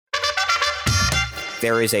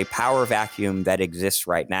There is a power vacuum that exists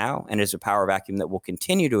right now, and is a power vacuum that will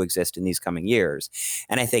continue to exist in these coming years.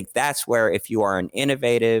 And I think that's where, if you are an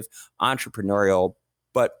innovative, entrepreneurial,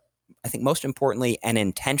 but I think most importantly, an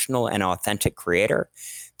intentional and authentic creator,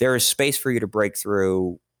 there is space for you to break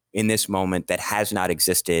through in this moment that has not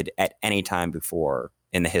existed at any time before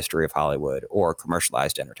in the history of Hollywood or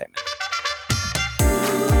commercialized entertainment.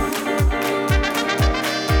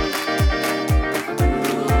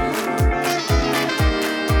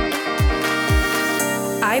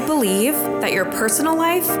 I believe that your personal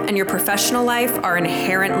life and your professional life are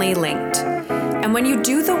inherently linked. And when you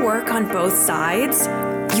do the work on both sides,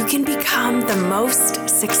 you can become the most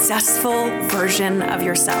successful version of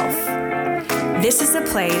yourself. This is a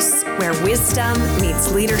place where wisdom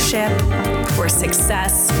meets leadership, where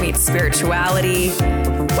success meets spirituality.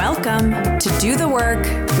 Welcome to Do the Work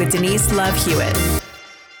with Denise Love Hewitt.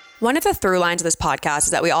 One of the through lines of this podcast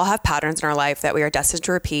is that we all have patterns in our life that we are destined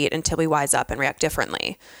to repeat until we wise up and react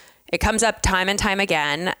differently. It comes up time and time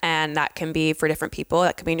again, and that can be for different people.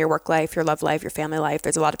 That could be in your work life, your love life, your family life.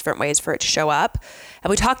 There's a lot of different ways for it to show up.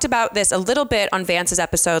 And we talked about this a little bit on Vance's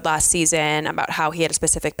episode last season about how he had a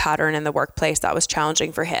specific pattern in the workplace that was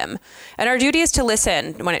challenging for him. And our duty is to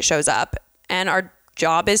listen when it shows up, and our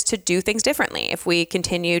job is to do things differently. If we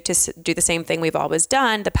continue to do the same thing we've always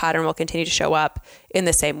done, the pattern will continue to show up in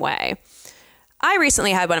the same way. I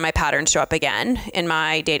recently had one of my patterns show up again in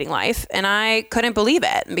my dating life, and I couldn't believe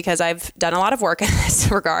it because I've done a lot of work in this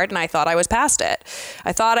regard, and I thought I was past it.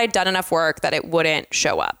 I thought I'd done enough work that it wouldn't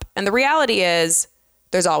show up. And the reality is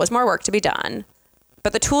there's always more work to be done,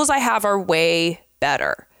 but the tools I have are way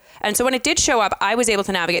better. And so when it did show up, I was able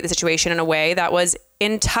to navigate the situation in a way that was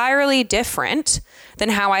entirely different than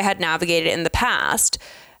how I had navigated it in the past.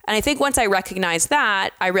 And I think once I recognized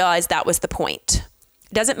that, I realized that was the point.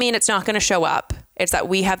 It doesn't mean it's not going to show up. It's that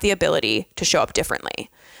we have the ability to show up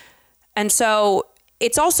differently. And so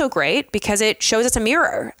it's also great because it shows us a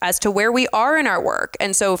mirror as to where we are in our work.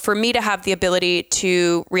 And so for me to have the ability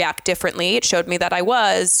to react differently, it showed me that I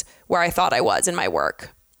was where I thought I was in my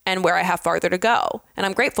work and where I have farther to go. And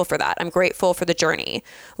I'm grateful for that. I'm grateful for the journey.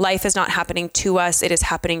 Life is not happening to us. It is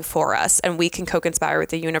happening for us. And we can co-conspire with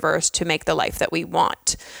the universe to make the life that we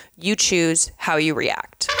want. You choose how you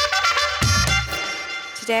react.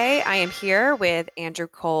 Today, I am here with Andrew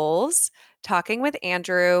Coles. Talking with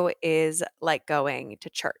Andrew is like going to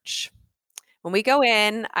church. When we go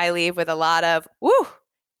in, I leave with a lot of, woo,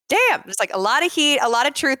 damn, just like a lot of heat, a lot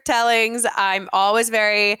of truth tellings. I'm always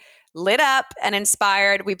very lit up and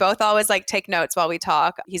inspired. We both always like take notes while we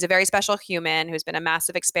talk. He's a very special human who's been a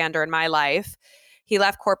massive expander in my life. He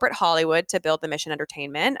left corporate Hollywood to build The Mission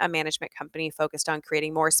Entertainment, a management company focused on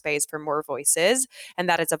creating more space for more voices. And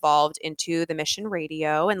that has evolved into The Mission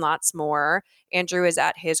Radio and lots more. Andrew is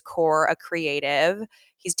at his core a creative.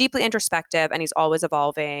 He's deeply introspective and he's always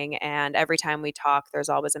evolving. And every time we talk, there's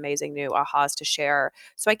always amazing new ahas to share.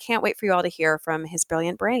 So I can't wait for you all to hear from his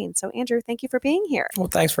brilliant brain. So Andrew, thank you for being here. Well,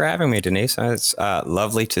 thanks for having me, Denise. It's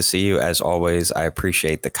lovely to see you as always. I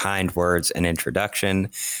appreciate the kind words and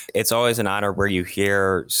introduction. It's always an honor where you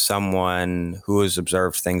hear someone who has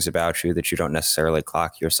observed things about you that you don't necessarily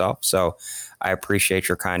clock yourself. So I appreciate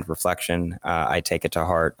your kind reflection. I take it to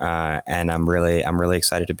heart, and I'm really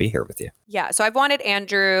excited to be here with you. Yeah. So I've wanted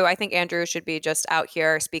Andrew. I think Andrew should be just out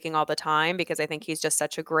here speaking all the time because I think he's just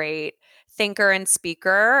such a great thinker and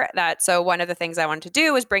speaker. So one of the things I wanted to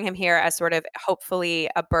do was bring him here as sort of hopefully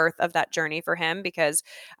a birth of that journey for him because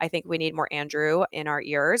I think we need more Andrew in our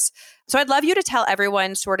ears. So I'd love you to tell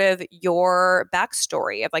everyone sort of your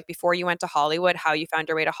backstory of like before you went to Hollywood, how you found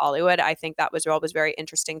your way to Hollywood. I think that was always very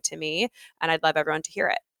interesting to me, and I'd love everyone to hear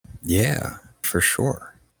it. Yeah, for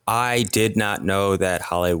sure. I did not know that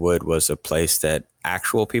Hollywood was a place that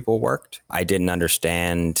actual people worked. I didn't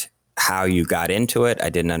understand how you got into it. I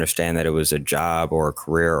didn't understand that it was a job or a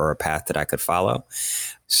career or a path that I could follow.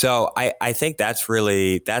 So I think that's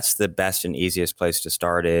the best and easiest place to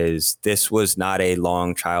start. Is this was not a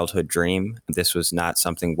long childhood dream. This was not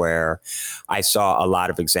something where I saw a lot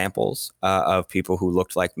of examples of people who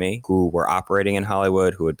looked like me, who were operating in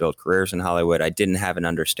Hollywood, who had built careers in Hollywood. I didn't have an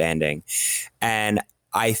understanding. And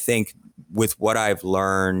I think with what I've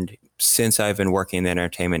learned since I've been working in the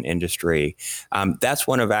entertainment industry, that's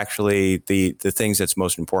one of actually the things that's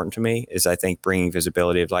most important to me is I think bringing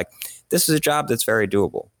visibility of like, this is a job that's very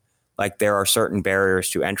doable. Like there are certain barriers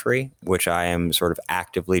to entry, which I am sort of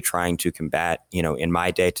actively trying to combat, in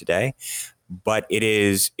my day to day. But it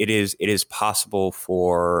is possible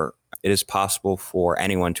for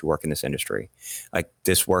anyone to work in this industry. Like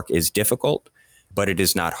this work is difficult, but it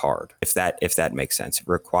is not hard. If that makes sense, it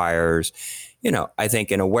requires, I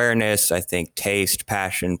think in awareness, I think taste,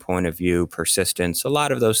 passion, point of view, persistence, a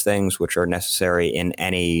lot of those things which are necessary in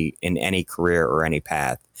any career or any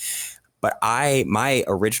path. But my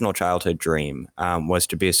original childhood dream was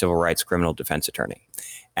to be a civil rights criminal defense attorney.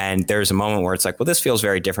 And there's a moment where it's like, well, this feels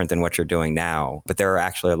very different than what you're doing now. But there are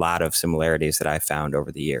actually a lot of similarities that I found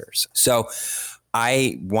over the years. So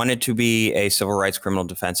I wanted to be a civil rights criminal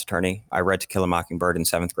defense attorney. I read To Kill a Mockingbird in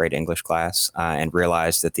seventh grade English class and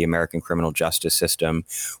realized that the American criminal justice system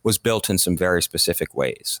was built in some very specific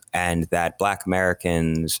ways, and that Black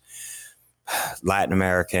Americans, Latin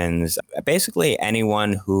Americans, basically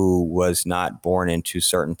anyone who was not born into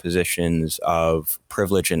certain positions of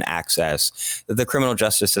privilege and access, the criminal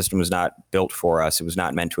justice system was not built for us. It was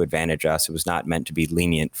not meant to advantage us. It was not meant to be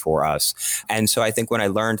lenient for us. And so I think when I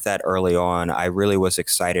learned that early on, I really was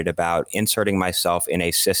excited about inserting myself in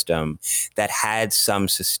a system that had some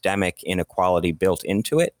systemic inequality built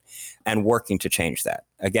into it and working to change that.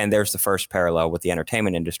 Again, there's the first parallel with the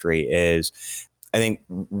entertainment industry is I think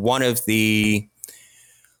one of the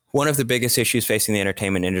biggest issues facing the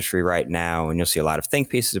entertainment industry right now, and you'll see a lot of think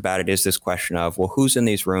pieces about it, is this question of, well, who's in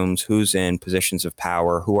these rooms? Who's in positions of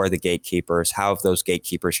power? Who are the gatekeepers? How have those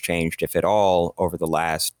gatekeepers changed, if at all, over the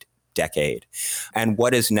last decade? And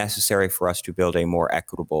what is necessary for us to build a more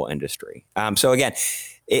equitable industry? So again,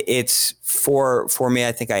 it's for me,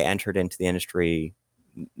 I think I entered into the industry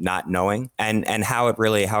not knowing, and how it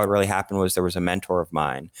really happened was there was a mentor of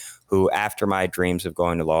mine who, after my dreams of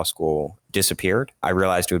going to law school disappeared, I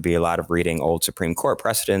realized it would be a lot of reading old Supreme Court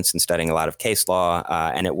precedents and studying a lot of case law,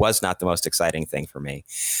 and it was not the most exciting thing for me.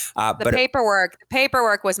 The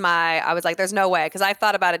paperwork was I was like, there's no way, because I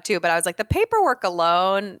thought about it too, but I was like, the paperwork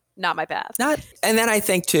alone, not my path. And then I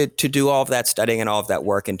think to do all of that studying and all of that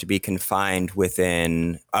work and to be confined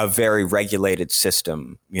within a very regulated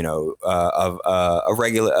system, of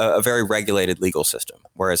a very regulated legal system.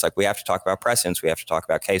 Whereas, like, we have to talk about precedents, we have to talk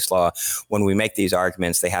about case law. When we make these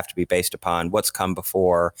arguments, they have to be based upon what's come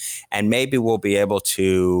before, and maybe we'll be able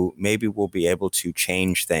to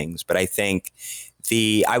change things. But I think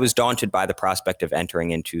I was daunted by the prospect of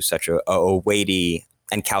entering into such a weighty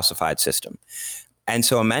and calcified system. And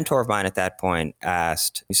so a mentor of mine at that point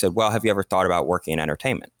he said, well, have you ever thought about working in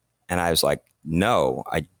entertainment? And I was like, no,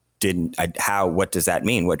 I didn't. What does that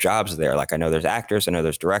mean? What jobs are there? Like, I know there's actors, I know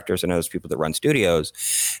there's directors, I know there's people that run studios.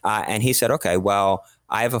 And he said, okay, well,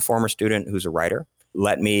 I have a former student who's a writer.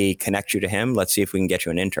 Let me connect you to him. Let's see if we can get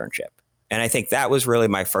you an internship. And I think that was really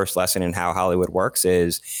my first lesson in how Hollywood works.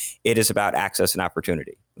 It is about access and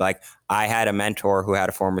opportunity. Like, I had a mentor who had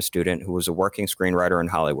a former student who was a working screenwriter in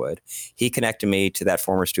Hollywood. He connected me to that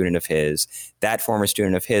former student of his. That former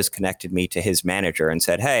student of his connected me to his manager and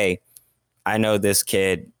said, hey, I know this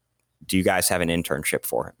kid. Do you guys have an internship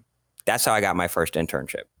for him? That's how I got my first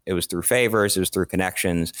internship. It was through favors. It was through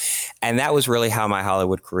connections. And that was really how my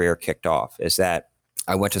Hollywood career kicked off, is that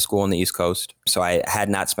I went to school on the East Coast, so I had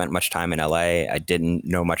not spent much time in LA. I didn't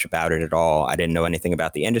know much about it at all. I didn't know anything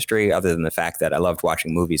about the industry other than the fact that I loved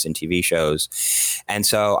watching movies and TV shows. And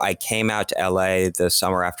so I came out to LA the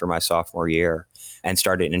summer after my sophomore year and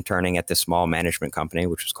started interning at this small management company,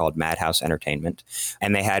 which was called Madhouse Entertainment.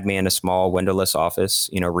 And they had me in a small windowless office,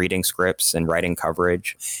 reading scripts and writing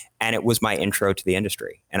coverage. And it was my intro to the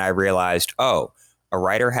industry. And I realized, oh, a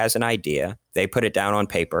writer has an idea, they put it down on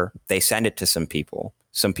paper, they send it to some people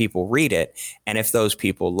read it, and if those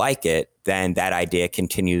people like it, then that idea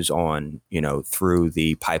continues on, through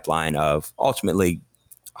the pipeline of ultimately,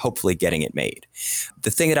 hopefully, getting it made. The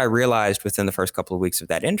thing that I realized within the first couple of weeks of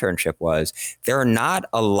that internship was there are not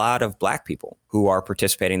a lot of Black people who are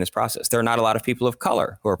participating in this process. There are not a lot of people of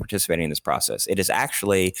color who are participating in this process. It is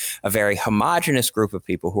actually a very homogenous group of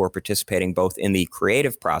people who are participating both in the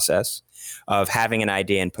creative process of having an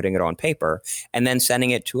idea and putting it on paper, and then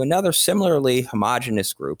sending it to another similarly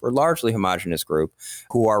homogenous group or largely homogenous group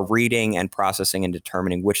who are reading and processing and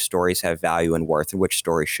determining which stories have value and worth and which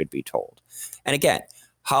stories should be told. And again,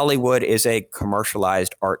 Hollywood is a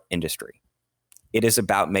commercialized art industry. It is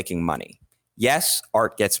about making money. Yes,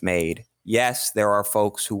 art gets made. Yes, there are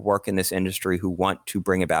folks who work in this industry who want to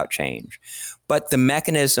bring about change. But the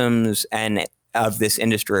mechanisms of this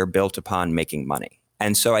industry are built upon making money.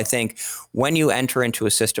 And so I think when you enter into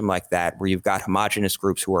a system like that, where you've got homogenous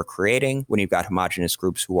groups who are creating, when you've got homogenous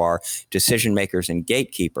groups who are decision makers and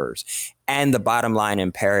gatekeepers, and the bottom line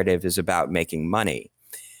imperative is about making money,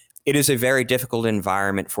 it is a very difficult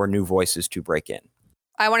environment for new voices to break in.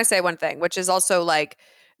 I want to say one thing, which is also like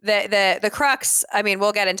the crux. I mean,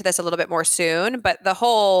 we'll get into this a little bit more soon, but the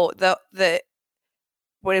whole, what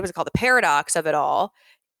was it called? The paradox of it all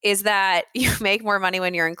is that you make more money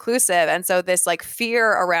when you're inclusive. And so this like fear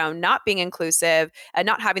around not being inclusive and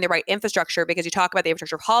not having the right infrastructure, because you talk about the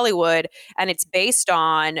infrastructure of Hollywood, and it's based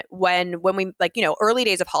on when we like, you know, early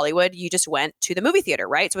days of Hollywood, you just went to the movie theater,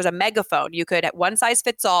 right? So it was a megaphone. You could one size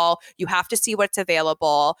fits all. You have to see what's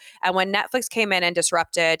available. And when Netflix came in and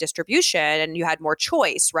disrupted distribution and you had more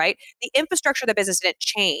choice, right? The infrastructure of the business didn't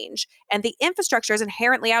change, and the infrastructure is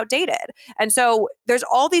inherently outdated. And so there's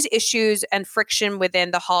all these issues and friction within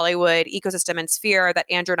the Hollywood ecosystem and sphere that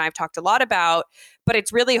Andrew and I have talked a lot about. But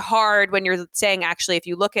it's really hard when you're saying, actually, if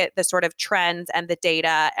you look at the sort of trends and the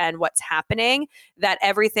data and what's happening, that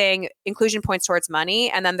everything, inclusion points towards money.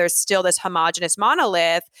 And then there's still this homogenous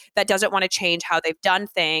monolith that doesn't want to change how they've done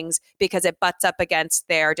things because it butts up against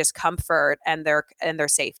their discomfort and their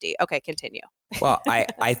safety. Okay, continue. Well,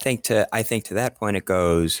 I think to that point, it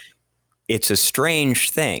goes, it's a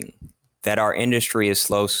strange thing that our industry is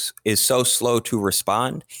so slow to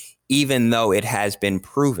respond, even though it has been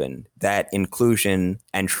proven that inclusion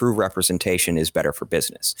and true representation is better for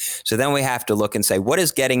business. So then we have to look and say, what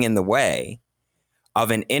is getting in the way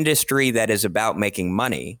of an industry that is about making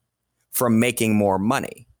money from making more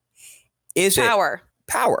money? Is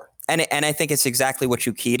power. And I think it's exactly what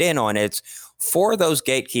you keyed in on. It's for those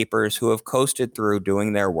gatekeepers who have coasted through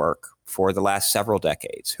doing their work for the last several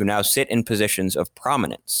decades, who now sit in positions of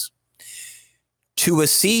prominence, to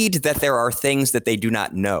accede that there are things that they do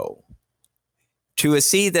not know, to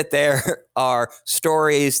accede that there are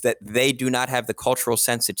stories that they do not have the cultural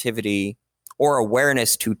sensitivity or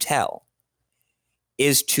awareness to tell,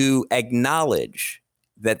 is to acknowledge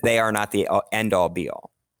that they are not the end all be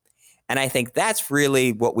all. And I think that's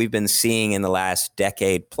really what we've been seeing in the last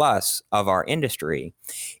decade plus of our industry,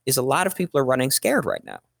 is a lot of people are running scared right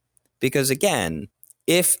now. Because again,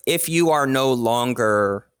 if you are no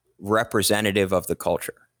longer representative of the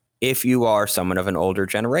culture, if you are someone of an older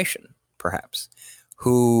generation, perhaps,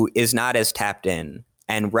 who is not as tapped in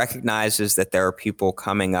and recognizes that there are people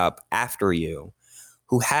coming up after you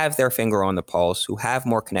who have their finger on the pulse, who have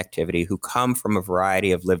more connectivity, who come from a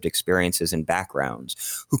variety of lived experiences and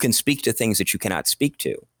backgrounds, who can speak to things that you cannot speak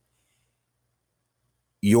to,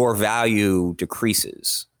 your value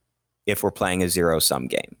decreases if we're playing a zero-sum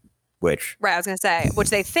game. Right, I was going to say, which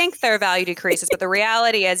they think their value decreases, but the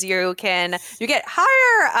reality is you get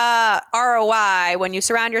higher ROI when you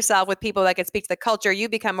surround yourself with people that can speak to the culture. You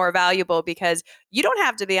become more valuable because you don't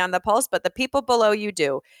have to be on the pulse, but the people below you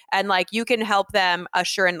do. And like, you can help them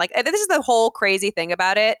usher in, like, this is the whole crazy thing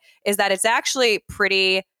about it, is that it's actually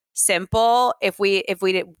pretty simple if we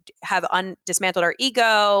have dismantled our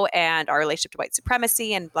ego and our relationship to white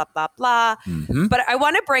supremacy and blah blah blah. Mm-hmm. But I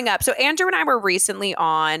want to bring up, so Andrew and I were recently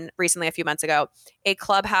a few months ago, a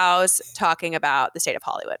Clubhouse talking about the state of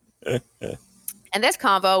Hollywood. And this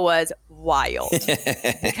convo was wild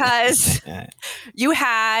because you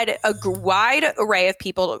had a wide array of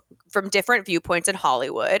people from different viewpoints in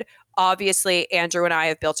Hollywood. Obviously, Andrew and I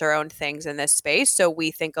have built our own things in this space, so we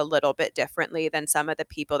think a little bit differently than some of the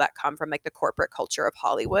people that come from like the corporate culture of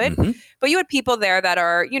Hollywood. Mm-hmm. But you had people there that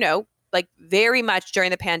are, you know, like very much during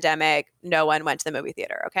the pandemic, no one went to the movie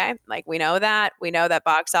theater. Okay. Like we know that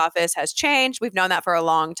box office has changed. We've known that for a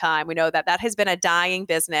long time. We know that has been a dying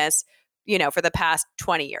business, you know, for the past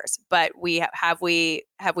 20 years, but have we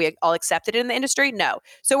all accepted it in the industry? No.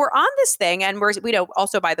 So we're on this thing, and we know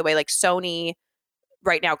also, by the way, like Sony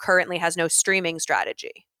right now currently has no streaming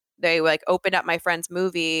strategy. They like opened up my friend's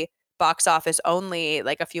movie box office only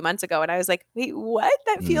like a few months ago. And I was like, wait, what?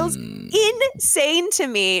 That feels insane to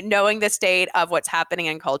me, knowing the state of what's happening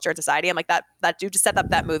in culture and society. I'm like, that dude just set up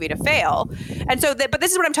that movie to fail. And so, but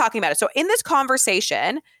this is what I'm talking about. So in this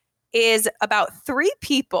conversation is about 3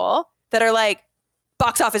 people that are like,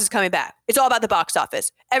 box office is coming back. It's all about the box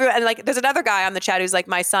office. Everyone, and like, there's another guy on the chat who's like,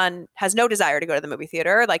 my son has no desire to go to the movie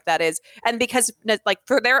theater. Like that is, and because like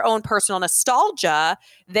for their own personal nostalgia,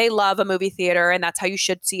 they love a movie theater and that's how you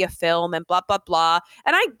should see a film and blah, blah, blah.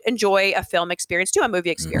 And I enjoy a film experience too, a movie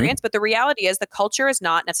experience. Mm-hmm. But the reality is the culture is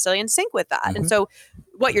not necessarily in sync with that. Mm-hmm. And so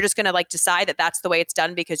what, you're just going to like decide that that's the way it's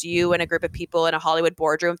done because you and a group of people in a Hollywood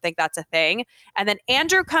boardroom think that's a thing. And then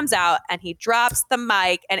Andrew comes out and he drops the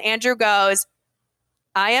mic and Andrew goes,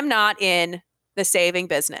 I am not in the saving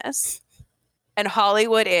business, and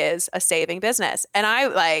Hollywood is a saving business. And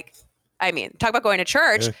talk about going to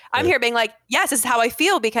church. I'm here being like, yes, this is how I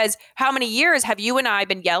feel, because how many years have you and I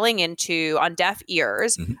been yelling on deaf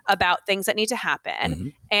ears about things that need to happen? Mm-hmm.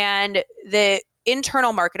 And the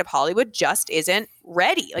internal market of Hollywood just isn't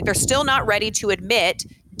ready. Like they're still not ready to admit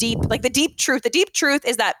the deep truth. The deep truth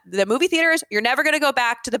is that the movie theaters, you're never going to go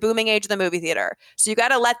back to the booming age of the movie theater. So you got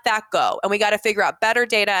to let that go. And we got to figure out better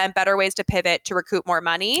data and better ways to pivot to recoup more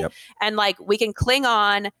money. Yep. And like, we can cling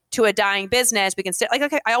on to a dying business. We can still,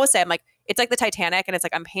 like I always say, I'm like, it's like the Titanic, and it's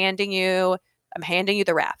like, I'm handing you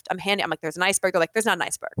the raft. I'm like, there's an iceberg. They're like, there's not an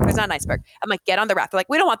iceberg. There's not an iceberg. I'm like, get on the raft. They're like,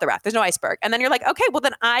 we don't want the raft. There's no iceberg. And then you're like, okay, well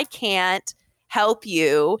then I can't help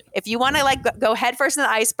you. If you want to like go head first in the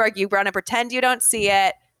iceberg, you want to pretend you don't see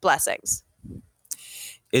it. Blessings.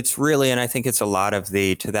 It's really, and I think it's a lot of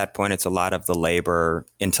to that point, it's a lot of the labor,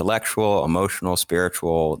 intellectual, emotional,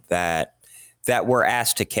 spiritual, that we're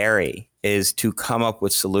asked to carry, is to come up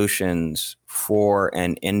with solutions for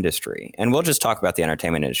an industry. And we'll just talk about the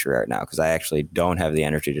entertainment industry right now, because I actually don't have the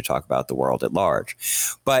energy to talk about the world at large.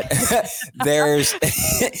 But there's,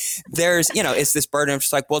 it's this burden of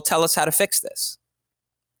just like, well, tell us how to fix this.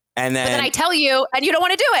 And then I tell you, and you don't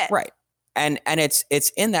want to do it. Right. And it's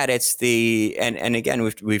in that, it's and again,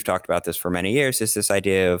 we've talked about this for many years, is this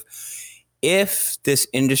idea of, if this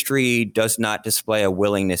industry does not display a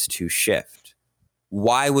willingness to shift,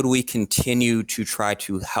 why would we continue to try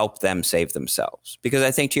to help them save themselves? Because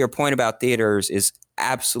I think, to your point about theaters, is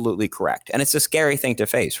absolutely correct. And it's a scary thing to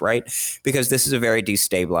face, right? Because this is a very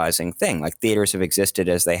destabilizing thing. Like, theaters have existed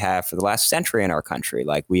as they have for the last century in our country.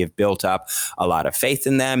 Like, we have built up a lot of faith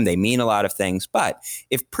in them. They mean a lot of things. But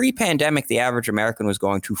if pre-pandemic, the average American was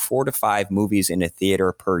going to 4 to 5 movies in a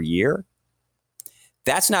theater per year,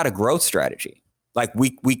 that's not a growth strategy. Like,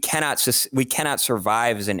 we cannot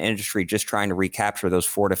survive as an industry just trying to recapture those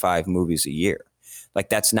 4 to 5 movies a year. Like,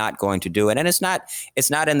 that's not going to do it. And it's not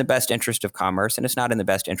in the best interest of commerce, and it's not in the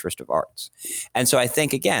best interest of arts. And so I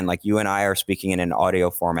think, again, like, you and I are speaking in an audio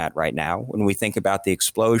format right now. When we think about the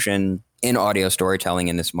explosion in audio storytelling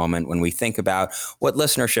in this moment, when we think about what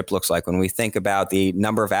listenership looks like, when we think about the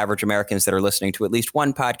number of average Americans that are listening to at least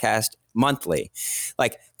one podcast monthly,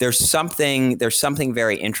 like, there's something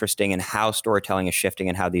very interesting in how storytelling is shifting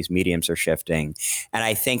and how these mediums are shifting. And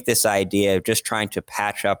I think this idea of just trying to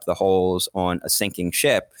patch up the holes on a sinking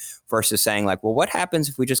ship versus saying, like, well, what happens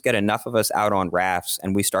if we just get enough of us out on rafts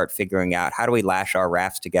and we start figuring out, how do we lash our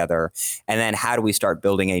rafts together? And then how do we start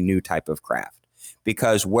building a new type of craft?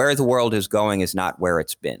 Because where the world is going is not where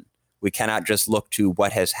it's been. We cannot just look to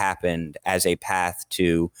what has happened as a path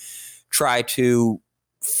to try to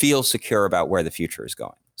feel secure about where the future is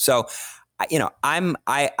going. So,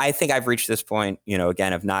 I think I've reached this point,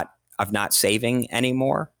 again, of not saving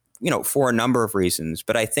anymore, for a number of reasons.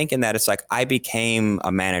 But I think in that, it's like, I became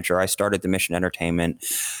a manager. I started the Mission Entertainment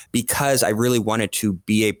because I really wanted to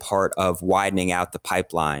be a part of widening out the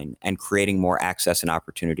pipeline and creating more access and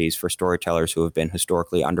opportunities for storytellers who have been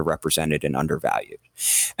historically underrepresented and undervalued.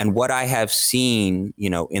 And what I have seen,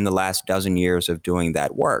 in the last dozen years of doing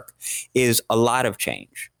that work, is a lot of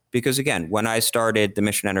change. Because again, when I started the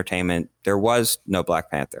Mission Entertainment, there was no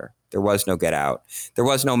Black Panther. There was no Get Out. There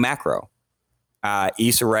was no Macro.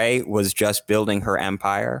 Issa Rae was just building her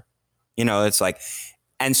empire. It's like,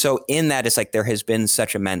 and so in that, it's like, there has been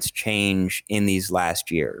such immense change in these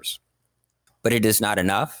last years, but it is not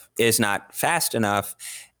enough. It is not fast enough.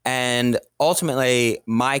 And ultimately,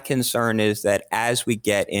 my concern is that as we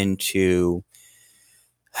get into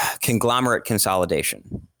conglomerate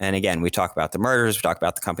consolidation, and again, we talk about the mergers, we talk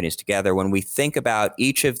about the companies together. When we think about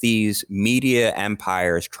each of these media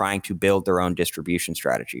empires trying to build their own distribution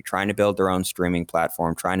strategy, trying to build their own streaming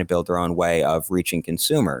platform, trying to build their own way of reaching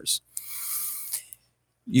consumers,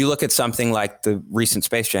 you look at something like the recent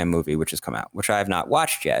Space Jam movie, which has come out, which I have not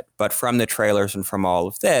watched yet, but from the trailers and from all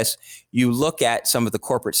of this, you look at some of the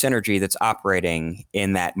corporate synergy that's operating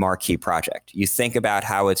in that marquee project. You think about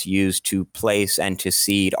how it's used to place and to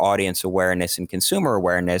seed audience awareness and consumer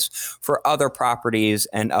awareness for other properties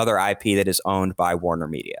and other IP that is owned by Warner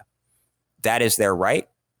Media. That is their right.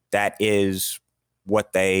 That is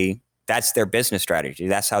that's their business strategy.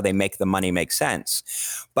 That's how they make the money make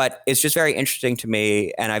sense. But it's just very interesting to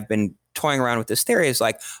me, and I've been toying around with this theory, is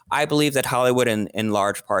like, I believe that Hollywood in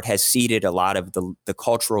large part has ceded a lot of the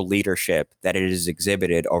cultural leadership that it has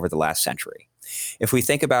exhibited over the last century. If we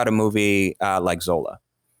think about a movie like Zola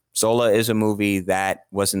is a movie that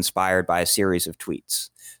was inspired by a series of tweets.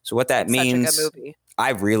 So what that means, such a good movie. I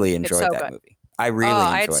really enjoyed that movie. I really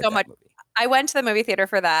enjoyed that movie. I went to the movie theater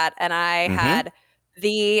for that, and I had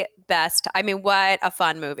the best. I mean, what a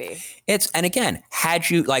fun movie. And again, I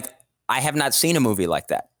have not seen a movie like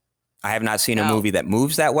that. I have not seen a movie that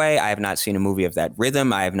moves that way. I have not seen a movie of that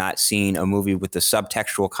rhythm. I have not seen a movie with the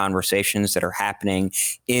subtextual conversations that are happening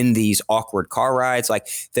in these awkward car rides. Like,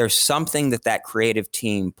 there's something that creative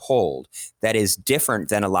team pulled that is different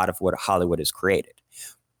than a lot of what Hollywood has created.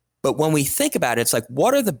 But when we think about it, it's like,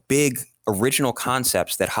 what are the big original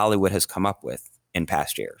concepts that Hollywood has come up with in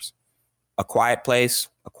past years? A Quiet Place,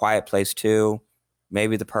 A Quiet Place 2,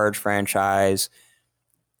 maybe the Purge franchise,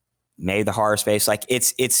 maybe the Horror Space. Like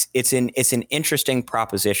it's an interesting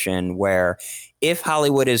proposition where if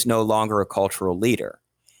Hollywood is no longer a cultural leader,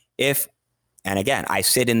 and again, I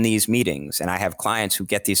sit in these meetings and I have clients who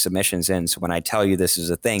get these submissions in. So when I tell you this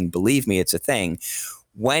is a thing, believe me, it's a thing.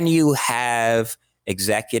 When you have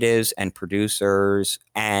executives and producers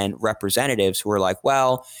and representatives who are like,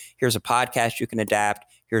 well, here's a podcast you can adapt.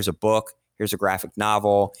 Here's a book. Here's a graphic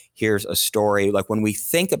novel. Here's a story. Like when we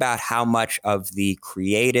think about how much of the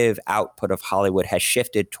creative output of Hollywood has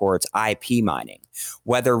shifted towards IP mining,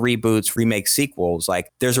 whether reboots, remakes, sequels,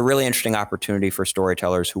 like there's a really interesting opportunity for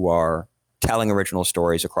storytellers who are telling original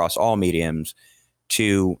stories across all mediums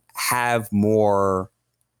to have more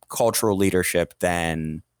cultural leadership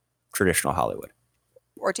than traditional Hollywood.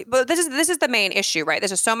 But this is the main issue, right?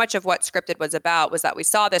 This is so much of what Scripted was about, was that we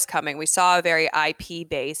saw this coming. We saw a very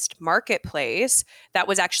IP-based marketplace that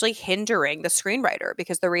was actually hindering the screenwriter,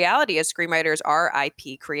 because the reality is screenwriters are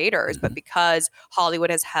IP creators, but because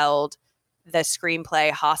Hollywood has held the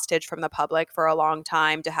screenplay hostage from the public for a long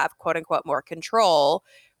time to have quote unquote more control,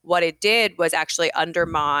 what it did was actually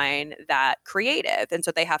undermine that creative. And so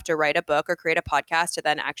they have to write a book or create a podcast to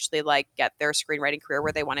then actually like get their screenwriting career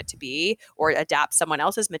where they want it to be, or adapt someone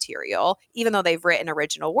else's material, even though they've written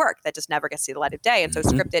original work that just never gets to see the light of day. And so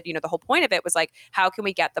Scripted, the whole point of it was like, how can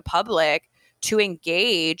we get the public to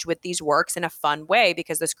engage with these works in a fun way?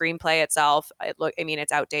 Because the screenplay itself,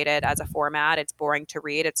 it's outdated as a format. It's boring to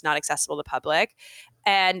read. It's not accessible to the public.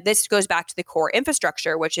 And this goes back to the core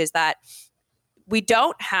infrastructure, which is that we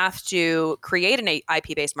don't have to create an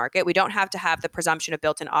IP-based market. We don't have to have the presumption of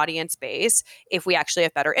built-in audience base if we actually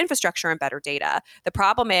have better infrastructure and better data. The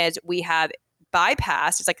problem is we have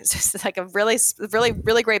bypass. It's like a really, really,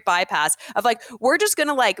 really great bypass of like, we're just going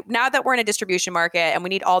to like, now that we're in a distribution market and we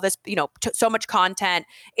need all this, so much content,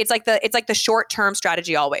 it's like the short-term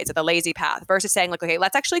strategy always, the lazy path, versus saying like, okay,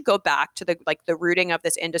 let's actually go back to the rooting of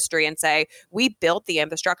this industry and say, we built the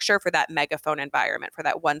infrastructure for that megaphone environment, for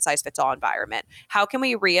that one-size-fits-all environment. How can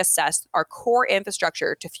we reassess our core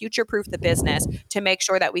infrastructure to future-proof the business, to make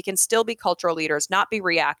sure that we can still be cultural leaders, not be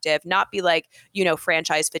reactive, not be like,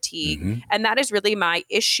 franchise fatigue. And that is really my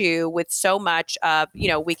issue with so much of,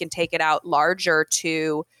 we can take it out larger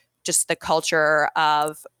to just the culture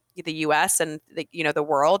of the US and the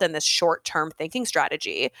world and this short-term thinking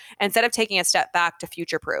strategy, instead of taking a step back to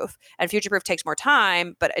future-proof. And future-proof takes more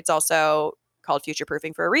time, but it's also called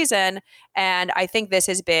future-proofing for a reason. And I think this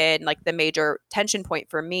has been like the major tension point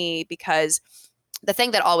for me, because the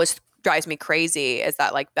thing that always drives me crazy is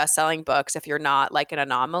that like best-selling books, if you're not like an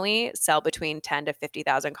anomaly, sell between 10 to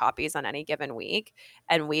 50,000 copies on any given week.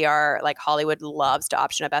 And we are like, Hollywood loves to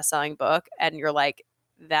option a best-selling book. And you're like,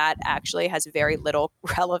 that actually has very little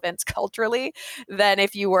relevance culturally than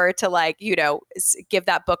if you were to like, give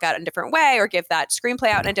that book out in a different way, or give that screenplay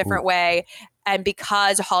out in a different way. And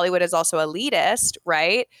because Hollywood is also elitist,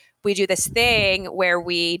 right? We do this thing where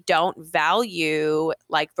we don't value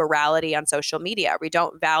like virality on social media. We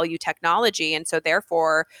don't value technology. And so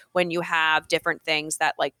therefore, when you have different things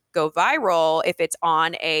that like go viral, if it's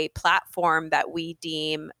on a platform that we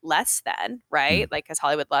deem less than, right? Like, because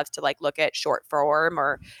Hollywood loves to like look at short form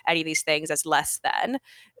or any of these things as less than,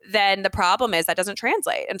 then the problem is that doesn't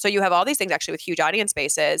translate. And so you have all these things actually with huge audience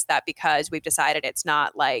bases that, because we've decided it's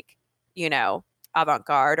not like,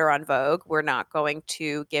 avant-garde or on Vogue, we're not going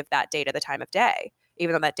to give that data the time of day,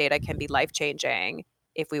 even though that data can be life-changing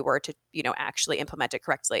if we were to, actually implement it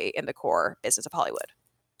correctly in the core business of Hollywood.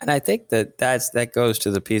 And I think that goes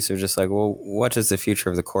to the piece of just like, well, what does the future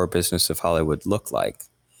of the core business of Hollywood look like?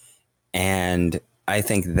 And I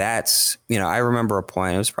think that's, I remember a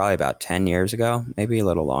point, it was probably about 10 years ago, maybe a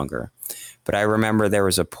little longer. But I remember there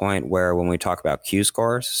was a point where when we talk about Q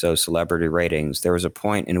scores, so celebrity ratings, there was a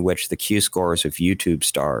point in which the Q scores of YouTube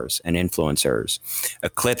stars and influencers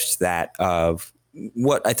eclipsed that of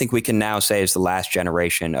what I think we can now say is the last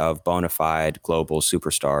generation of bona fide global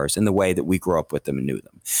superstars in the way that we grew up with them and knew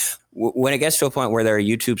them. When it gets to a point where there are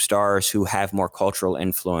YouTube stars who have more cultural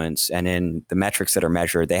influence, and in the metrics that are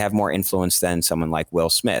measured, they have more influence than someone like Will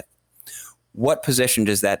Smith, what position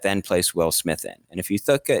does that then place Will Smith in? And if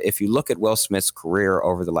you look at Will Smith's career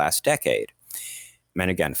over the last decade,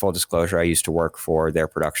 and again, full disclosure, I used to work for their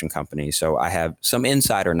production company, so I have some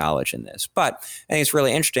insider knowledge in this. But I think it's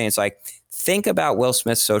really interesting. It's like, think about Will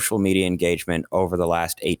Smith's social media engagement over the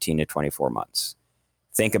last 18 to 24 months.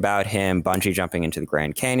 Think about him bungee jumping into the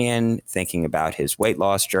Grand Canyon, thinking about his weight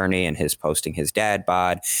loss journey and his posting his dad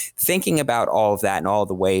bod, thinking about all of that and all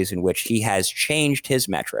the ways in which he has changed his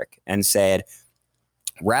metric and said,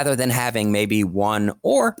 rather than having maybe one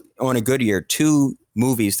or on a good year, 2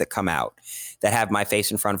 movies that come out that have my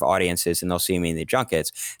face in front of audiences and they'll see me in the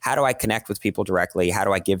junkets, how do I connect with people directly? How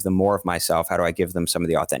do I give them more of myself? How do I give them some of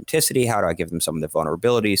the authenticity? How do I give them some of the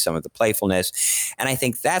vulnerability, some of the playfulness? And I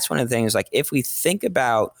think that's one of the things, like, if we think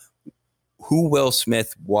about who Will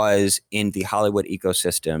Smith was in the Hollywood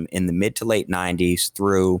ecosystem in the mid to late 90s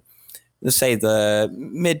through, let's say, the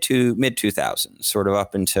mid 2000s, sort of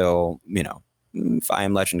up until, I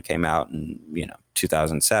Am Legend came out in,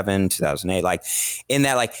 2007, 2008, like in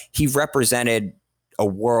that, like, he represented a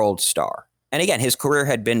world star. And again, his career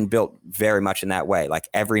had been built very much in that way. Like,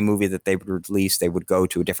 every movie that they would release, they would go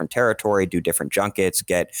to a different territory, do different junkets,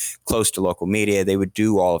 get close to local media. They would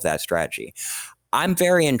do all of that strategy. I'm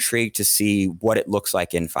very intrigued to see what it looks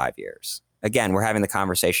like in 5 years. Again, we're having the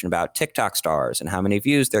conversation about TikTok stars and how many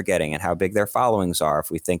views they're getting and how big their followings are.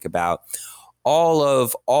 If we think about all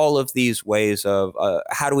of these ways of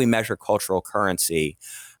how do we measure cultural currency,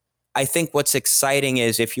 I think what's exciting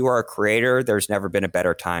is, if you are a creator, there's never been a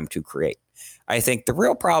better time to create. I think the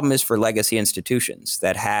real problem is for legacy institutions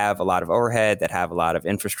that have a lot of overhead, that have a lot of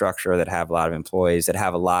infrastructure, that have a lot of employees, that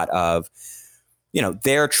have a lot of,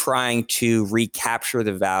 they're trying to recapture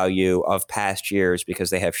the value of past years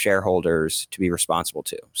because they have shareholders to be responsible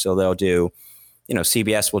to. So they'll do,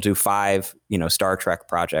 CBS will do 5, Star Trek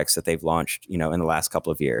projects that they've launched, in the last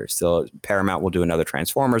couple of years. So Paramount will do another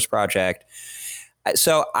Transformers project.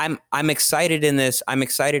 So I'm excited in this. I'm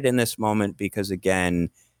excited in this moment because, again,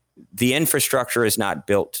 the infrastructure is not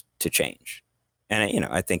built to change. And,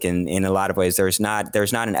 I think in a lot of ways, there's not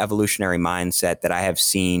an evolutionary mindset that I have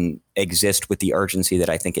seen exist with the urgency that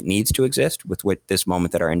I think it needs to exist with this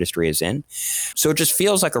moment that our industry is in. So it just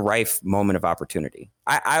feels like a rife moment of opportunity.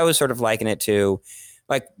 I always sort of liken it to,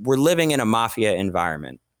 like, we're living in a mafia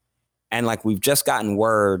environment, and, like, we've just gotten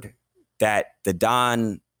word that the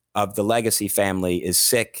Don of the Legacy family is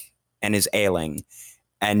sick and is ailing.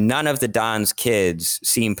 And none of the Don's kids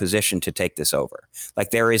seem positioned to take this over.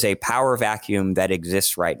 Like, there is a power vacuum that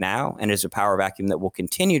exists right now, and is a power vacuum that will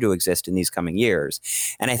continue to exist in these coming years.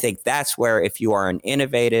 And I think that's where, if you are an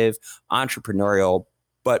innovative, entrepreneurial,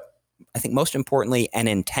 but I think most importantly, an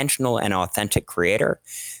intentional and authentic creator,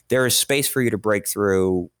 there is space for you to break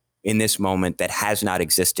through in this moment that has not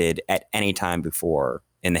existed at any time before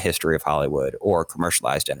in the history of Hollywood or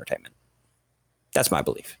commercialized entertainment. That's my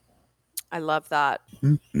belief. I love that.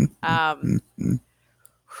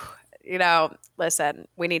 Listen,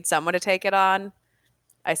 we need someone to take it on.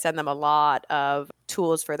 I send them a lot of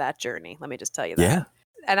tools for that journey. Let me just tell you that. Yeah.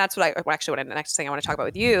 And that's what the next thing I want to talk about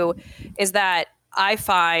with you is that I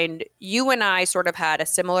find you and I sort of had a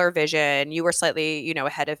similar vision. You were slightly,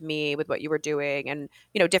 ahead of me with what you were doing and,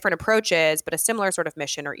 different approaches, but a similar sort of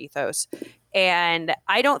mission or ethos. And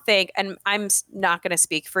I don't think, and I'm not going to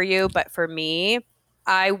speak for you, but for me,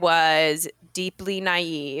 I was deeply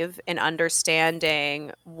naive in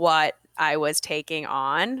understanding what I was taking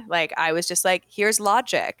on. Like, I was just like, here's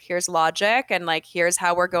logic. And, like, here's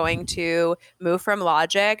how we're going to move from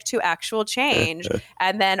logic to actual change.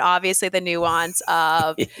 And then obviously the nuance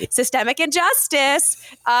of systemic injustice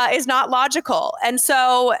is not logical. And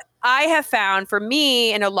so I have found, for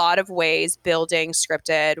me, in a lot of ways, building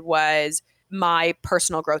Scripted was my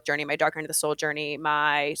personal growth journey, my Darker Into the Soul journey,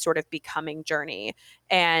 my sort of becoming journey.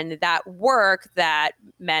 And that work that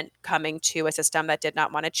meant coming to a system that did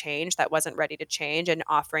not want to change, that wasn't ready to change, and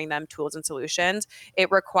offering them tools and solutions.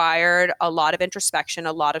 It required a lot of introspection,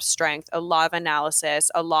 a lot of strength, a lot of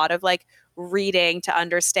analysis, a lot of, like, reading to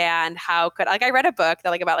understand I read a book that,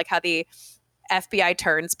 like, about, like, how the FBI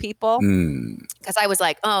turns people, because I was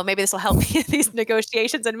like, oh, maybe this will help me in these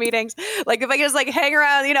negotiations and meetings. Like, if I just, like, hang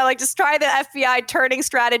around, like, just try the FBI turning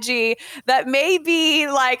strategy, that maybe,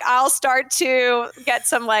 like, I'll start to get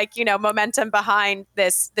some, like, momentum behind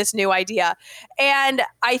this new idea. And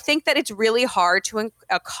I think that it's really hard to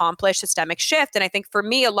accomplish systemic shift. And I think for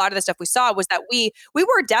me, a lot of the stuff we saw was that we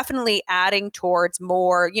were definitely adding towards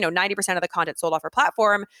more, 90% of the content sold off our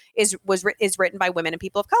platform is written by women and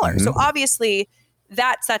people of color. Mm-hmm. So obviously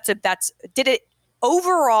that's did it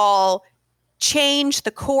overall change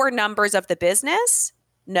the core numbers of the business?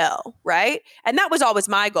 No, right? And that was always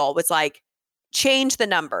my goal, was, like, change the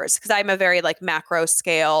numbers, because I'm a very, like, macro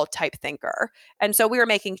scale type thinker. And so we were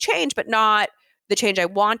making change, but not the change I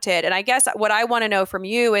wanted. And I guess what I want to know from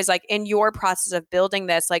you is, like, in your process of building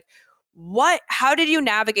this, like, how did you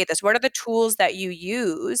navigate this? What are the tools that you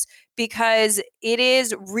use? Because it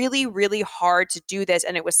is really, really hard to do this.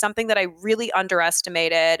 And it was something that I really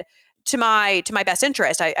underestimated to my best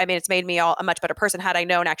interest. I mean, it's made me a much better person. Had I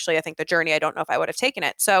known, actually, I think the journey, I don't know if I would have taken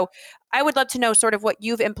it. So I would love to know sort of what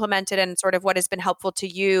you've implemented and sort of what has been helpful to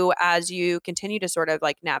you as you continue to sort of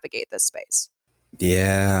like navigate this space.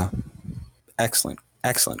 Yeah. Excellent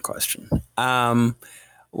question. Well,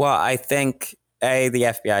 I think the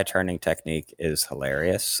FBI turning technique is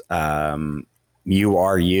hilarious. You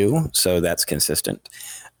are you, so that's consistent.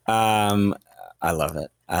 I love it.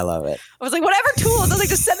 I was like, whatever tools. I was like,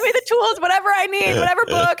 just send me the tools, whatever I need, whatever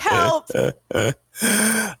book helps.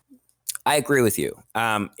 I agree with you.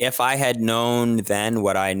 If I had known then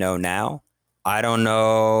what I know now, I don't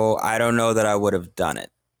know that I would have done it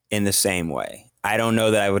in the same way. I don't know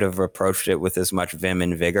that I would have approached it with as much vim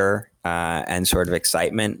and vigor and sort of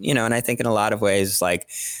excitement, and I think in a lot of ways, like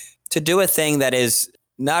to do a thing that is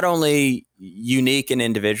not only unique and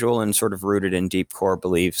individual and sort of rooted in deep core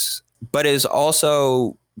beliefs, but is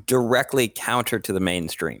also directly counter to the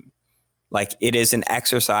mainstream. Like it is an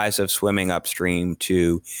exercise of swimming upstream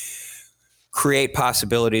to create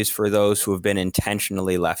possibilities for those who have been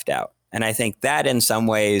intentionally left out. And I think that in some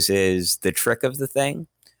ways is the trick of the thing,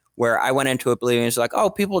 where I went into it believing it's like, oh,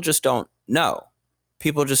 people just don't know.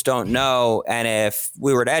 People just don't know. And if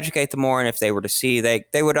we were to educate them more and if they were to see,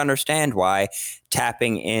 they would understand why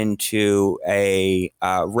tapping into a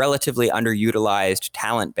relatively underutilized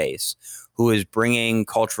talent base who is bringing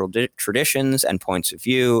cultural traditions and points of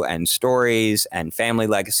view and stories and family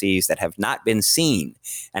legacies that have not been seen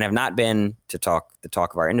and have not been, to talk the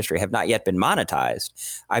talk of our industry, have not yet been monetized.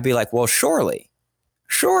 I'd be like, well, surely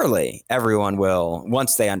everyone will,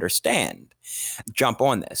 once they understand, jump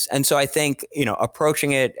on this. And so I think,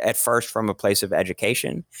 approaching it at first from a place of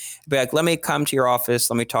education, be like, let me come to your office.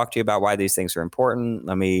 Let me talk to you about why these things are important.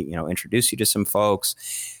 Let me, introduce you to some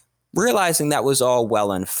folks, realizing that was all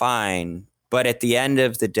well and fine. But at the end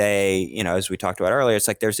of the day, as we talked about earlier, it's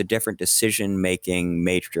like there's a different decision-making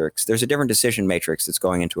matrix. There's a different decision matrix that's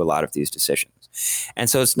going into a lot of these decisions. And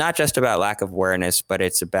so it's not just about lack of awareness, but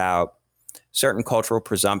it's about certain cultural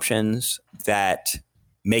presumptions that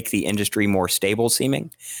make the industry more stable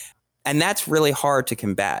seeming. And that's really hard to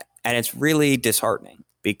combat. And it's really disheartening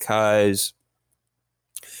because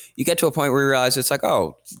you get to a point where you realize it's like,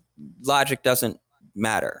 oh, logic doesn't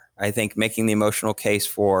matter. I think making the emotional case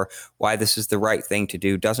for why this is the right thing to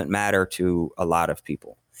do doesn't matter to a lot of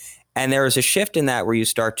people. And there is a shift in that where you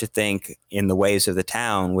start to think in the ways of the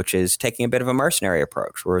town, which is taking a bit of a mercenary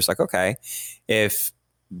approach, where it's like, okay, if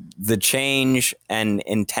the change and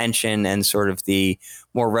intention and sort of the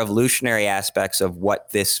more revolutionary aspects of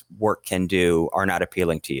what this work can do are not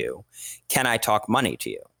appealing to you, can I talk money to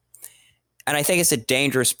you? And I think it's a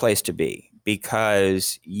dangerous place to be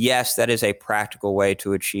because, yes, that is a practical way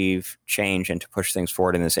to achieve change and to push things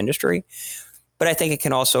forward in this industry. But I think it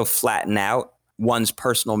can also flatten out one's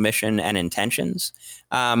personal mission and intentions.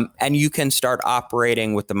 And you can start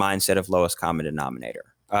operating with the mindset of lowest common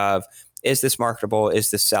denominator of, is this marketable?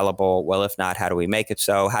 Is this sellable? Well, if not, how do we make it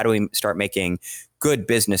so? How do we start making good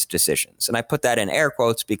business decisions? And I put that in air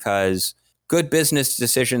quotes because good business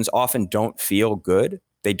decisions often don't feel good.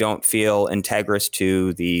 They don't feel integrous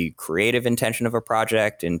to the creative intention of a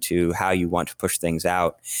project and to how you want to push things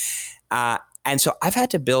out. And so I've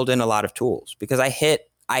had to build in a lot of tools because I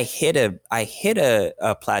hit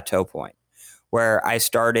a plateau point where I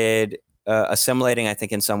started assimilating, I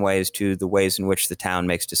think, in some ways to the ways in which the town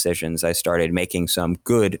makes decisions. I started making some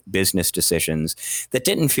good business decisions that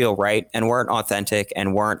didn't feel right and weren't authentic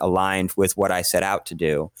and weren't aligned with what I set out to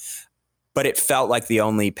do. But it felt like the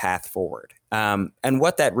only path forward. And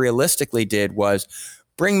what that realistically did was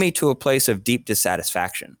bring me to a place of deep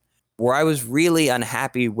dissatisfaction where I was really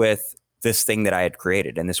unhappy with this thing that I had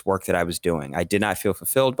created and this work that I was doing. I did not feel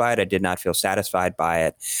fulfilled by it. I did not feel satisfied by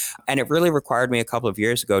it. And it really required me a couple of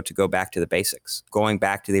years ago to go back to the basics, going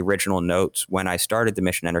back to the original notes when I started the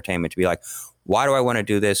Mission Entertainment to be like, why do I want to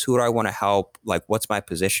do this? Who do I want to help? Like, what's my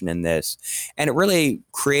position in this? And it really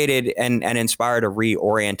created and inspired a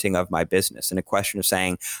reorienting of my business and a question of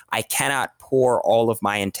saying, I cannot pour all of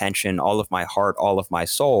my intention, all of my heart, all of my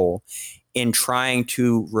soul in trying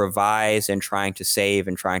to revise and trying to save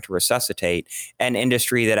and trying to resuscitate an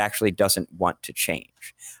industry that actually doesn't want to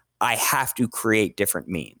change. I have to create different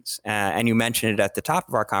means. And you mentioned it at the top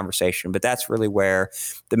of our conversation, but that's really where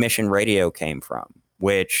the Mission Radio came from,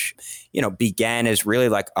 which, began as really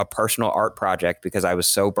like a personal art project because I was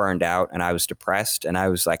so burned out and I was depressed. And I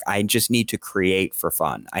was like, I just need to create for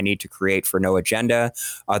fun. I need to create for no agenda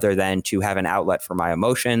other than to have an outlet for my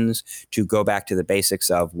emotions, to go back to the basics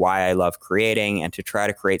of why I love creating, and to try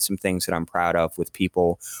to create some things that I'm proud of with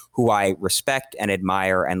people who I respect and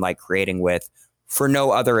admire and like creating with, for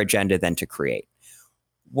no other agenda than to create.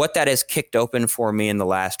 What that has kicked open for me in the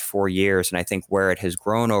last 4 years, and I think where it has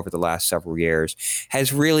grown over the last several years,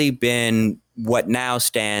 has really been what now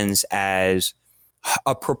stands as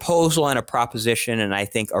a proposal and a proposition, and I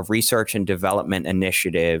think a research and development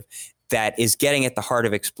initiative that is getting at the heart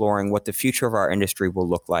of exploring what the future of our industry will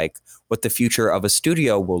look like, what the future of a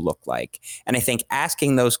studio will look like. And I think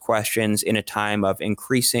asking those questions in a time of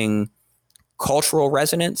increasing cultural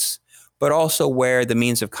resonance, but also where the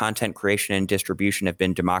means of content creation and distribution have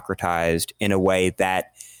been democratized in a way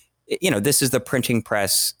that, this is the printing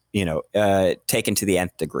press, taken to the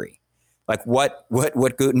nth degree. Like what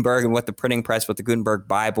Gutenberg and what the printing press, what the Gutenberg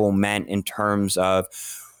Bible meant in terms of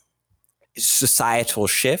societal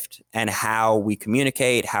shift and how we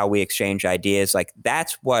communicate, how we exchange ideas. Like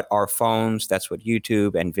that's what our phones, that's what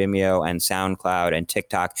YouTube and Vimeo and SoundCloud and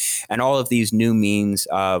TikTok and all of these new means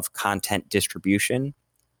of content distribution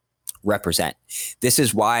represent. This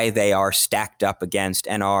is why they are stacked up against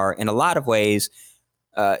and are in a lot of ways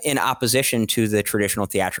in opposition to the traditional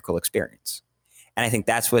theatrical experience. And I think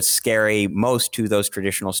that's what's scary most to those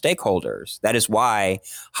traditional stakeholders. That is why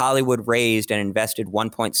Hollywood raised and invested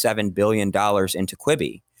 $1.7 billion into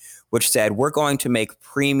Quibi, which said, we're going to make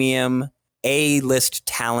premium A-list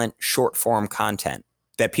talent short form content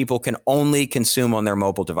that people can only consume on their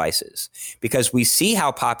mobile devices, because we see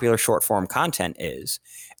how popular short form content is.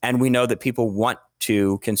 And we know that people want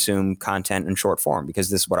to consume content in short form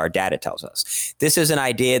because this is what our data tells us. This is an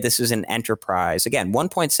idea. This is an enterprise. Again,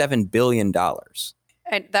 $1.7 billion.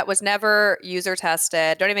 And that was never user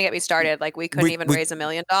tested. Don't even get me started. Like we couldn't even raise $1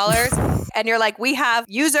 million. And you're like, we have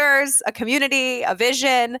users, a community, a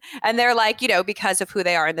vision. And they're like, because of who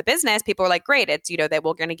they are in the business, people are like, great. It's, we're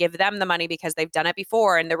going to give them the money because they've done it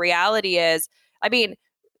before. And the reality is,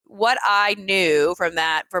 what I knew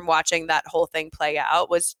from watching that whole thing play out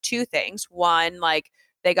was two things. One, like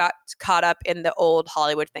they got caught up in the old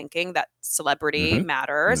Hollywood thinking that celebrity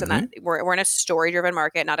matters and that we're in a story-driven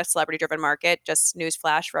market, not a celebrity-driven market. Just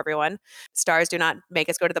newsflash for everyone. Stars do not make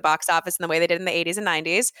us go to the box office in the way they did in the 80s and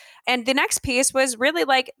 90s. And the next piece was really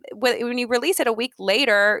like when you release it a week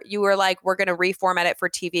later, you were like, we're going to reformat it for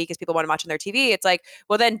TV because people want to watch on their TV. It's like,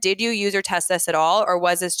 well, then did you user test this at all? Or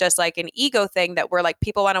was this just like an ego thing that we're like,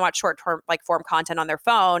 people want to watch short-term like form content on their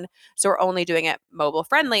phone, so we're only doing it mobile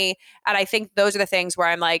friendly? And I think those are the things where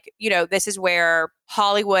I'm like, this is where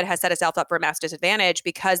Hollywood has set itself up for a mass disadvantage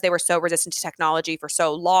because they were so resistant to technology for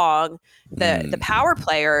so long. The power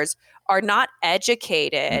players are not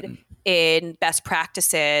educated in best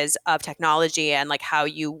practices of technology and like how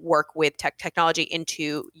you work with technology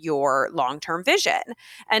into your long-term vision.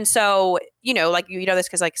 And so, this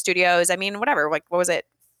because like studios, whatever, like what was it?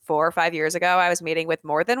 4 or 5 years ago, I was meeting with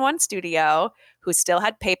more than one studio who still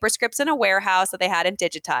had paper scripts in a warehouse that they hadn't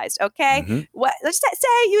digitized. Okay. Let's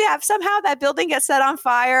say you have somehow that building gets set on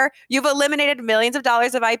fire. You've eliminated millions of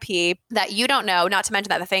dollars of IP that you don't know, not to mention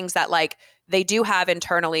that the things that like they do have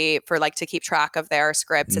internally for like to keep track of their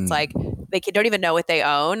scripts. It's like they don't even know what they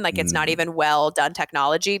own. Like it's not even well done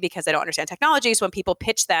technology because they don't understand technology. So when people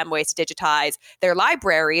pitch them ways to digitize their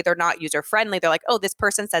library, they're not user friendly. They're like, oh, this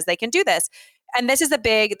person says they can do this. And this is the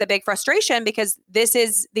big frustration because this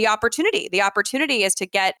is the opportunity. The opportunity is to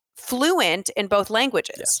get fluent in both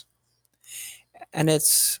languages. Yeah. And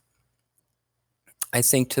I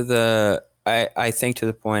think to the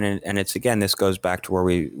point, and it's again, this goes back to what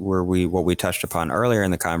we touched upon earlier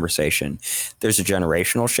in the conversation. There's a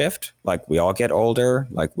generational shift. Like we all get older,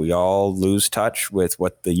 like we all lose touch with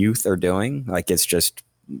what the youth are doing. Like it's just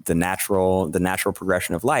the natural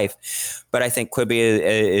progression of life. But I think Quibi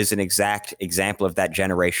is an exact example of that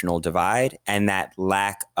generational divide and that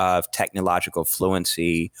lack of technological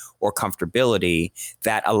fluency or comfortability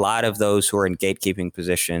that a lot of those who are in gatekeeping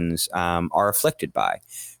positions are afflicted by.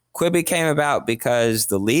 Quibi came about because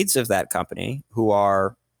the leads of that company, who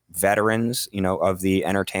are veterans, of the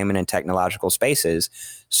entertainment and technological spaces,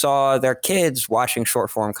 saw their kids watching short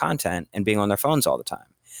form content and being on their phones all the time.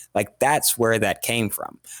 Like that's where that came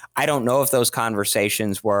from. I don't know if those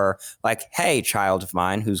conversations were like, hey, child of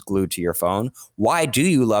mine who's glued to your phone, why do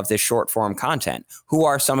you love this short form content? Who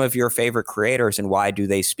are some of your favorite creators and why do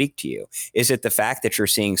they speak to you? Is it the fact that you're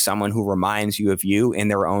seeing someone who reminds you of you in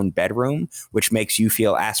their own bedroom, which makes you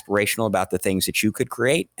feel aspirational about the things that you could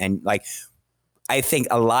create? And like I think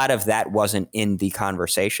a lot of that wasn't in the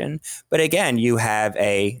conversation. But again, you have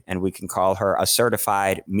and we can call her a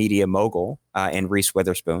certified media mogul in Reese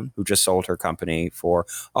Witherspoon, who just sold her company for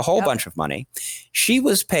a whole bunch of money. She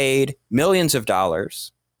was paid millions of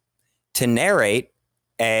dollars to narrate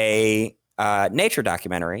a nature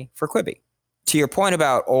documentary for Quibi. To your point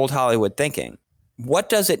about old Hollywood thinking, what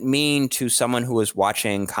does it mean to someone who is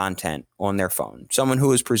watching content on their phone, someone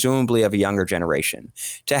who is presumably of a younger generation,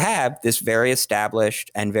 to have this very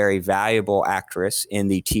established and very valuable actress in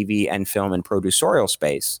the TV and film and producerial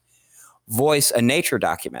space voice a nature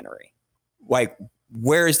documentary? Like,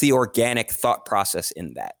 where is the organic thought process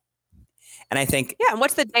in that? And I think, and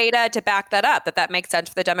what's the data to back that up, that makes sense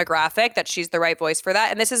for the demographic, that she's the right voice for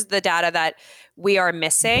that? And this is the data that we are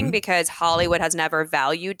missing because Hollywood has never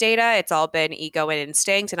valued data. It's all been ego and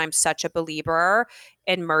instinct. And I'm such a believer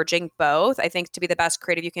in merging both. I think to be the best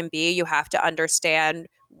creative you can be, you have to understand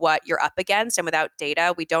what you're up against. And without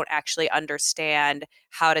data, we don't actually understand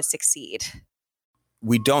how to succeed.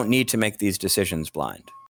 We don't need to make these decisions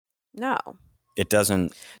blind. No. It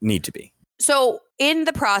doesn't need to be. So in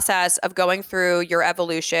the process of going through your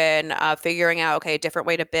evolution, figuring out, okay, a different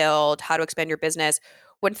way to build, how to expand your business,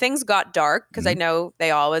 when things got dark, because I know they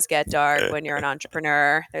always get dark when you're an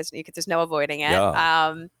entrepreneur, there's no avoiding it.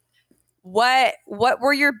 Yeah. What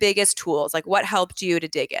were your biggest tools? Like, what helped you to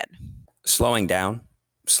dig in? Slowing down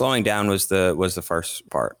was the first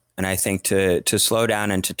part. And I think to slow down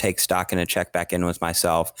and to take stock and to check back in with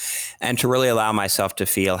myself and to really allow myself to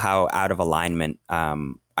feel how out of alignment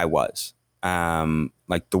I was.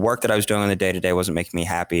 Like the work that I was doing on the day-to-day wasn't making me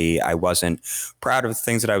happy. I wasn't proud of the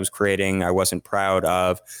things that I was creating. I wasn't proud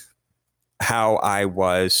of how I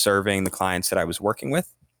was serving the clients that I was working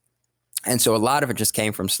with. And so a lot of it just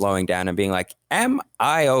came from slowing down and being like, am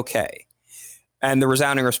I okay? And the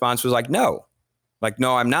resounding response was like, no,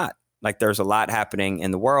 I'm not. Like, there's a lot happening in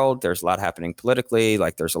the world. There's a lot happening politically.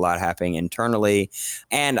 Like, there's a lot happening internally.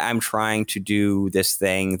 And I'm trying to do this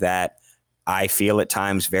thing that I feel at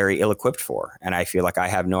times very ill-equipped for. And I feel like I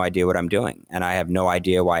have no idea what I'm doing. And I have no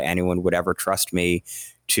idea why anyone would ever trust me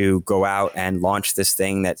to go out and launch this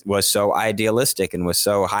thing that was so idealistic and was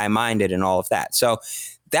so high-minded and all of that. So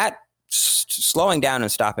that slowing down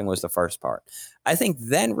and stopping was the first part. I think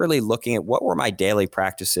then really looking at what were my daily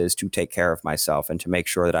practices to take care of myself and to make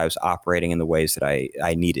sure that I was operating in the ways that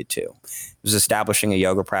I needed to. It was establishing a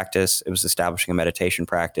yoga practice. It was establishing a meditation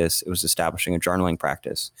practice. It was establishing a journaling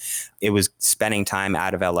practice. It was spending time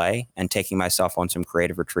out of LA and taking myself on some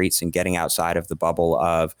creative retreats and getting outside of the bubble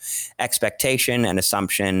of expectation and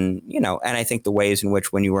assumption, and I think the ways in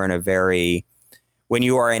which when you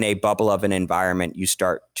are in a bubble of an environment, you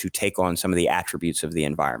start to take on some of the attributes of the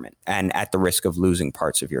environment and at the risk of losing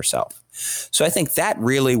parts of yourself. So I think that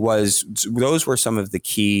really those were some of the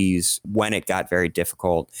keys when it got very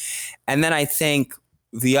difficult. And then I think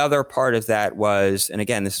the other part of that was, and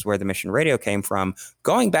again, this is where the Mission Radio came from,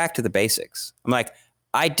 going back to the basics. I'm like,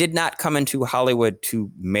 I did not come into Hollywood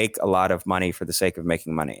to make a lot of money for the sake of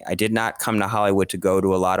making money. I did not come to Hollywood to go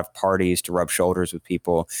to a lot of parties, to rub shoulders with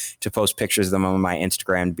people, to post pictures of them on my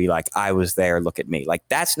Instagram and be like, I was there, look at me. Like,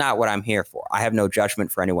 that's not what I'm here for. I have no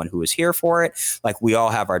judgment for anyone who is here for it. Like, we all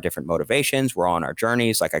have our different motivations. We're all on our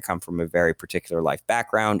journeys. Like, I come from a very particular life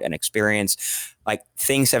background and experience. Like,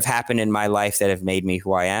 things have happened in my life that have made me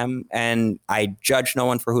who I am. And I judge no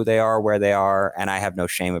one for who they are, where they are. And I have no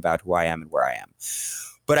shame about who I am and where I am.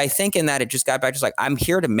 But I think in that it just got back to like, I'm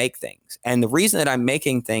here to make things. And the reason that I'm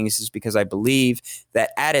making things is because I believe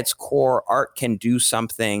that at its core, art can do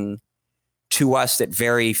something to us that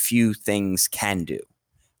very few things can do.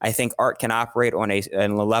 I think art can operate on a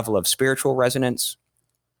level of spiritual resonance.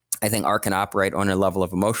 I think art can operate on a level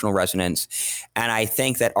of emotional resonance. And I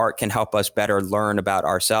think that art can help us better learn about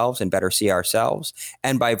ourselves and better see ourselves.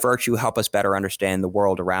 And by virtue, help us better understand the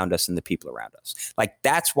world around us and the people around us. Like,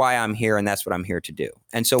 that's why I'm here and that's what I'm here to do.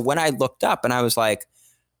 And so when I looked up and I was like,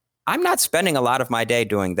 I'm not spending a lot of my day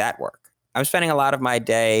doing that work. I'm spending a lot of my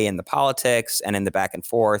day in the politics and in the back and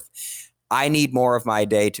forth. I need more of my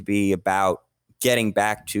day to be about getting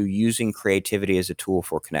back to using creativity as a tool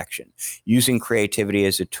for connection, using creativity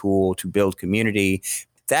as a tool to build community.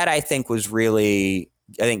 That I think was really,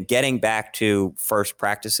 getting back to first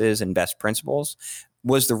practices and best principles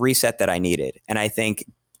was the reset that I needed. And I think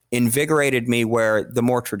invigorated me where the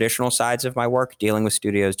more traditional sides of my work, dealing with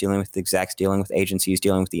studios, dealing with execs, dealing with agencies,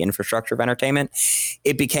 dealing with the infrastructure of entertainment,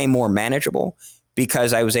 it became more manageable.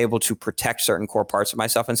 Because I was able to protect certain core parts of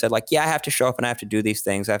myself and said, like, yeah, I have to show up and I have to do these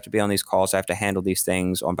things. I have to be on these calls. I have to handle these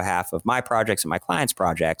things on behalf of my projects and my clients'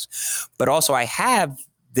 projects. But also I have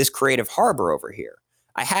this creative harbor over here.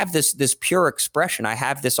 I have this pure expression. I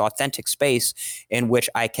have this authentic space in which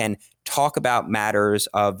I can talk about matters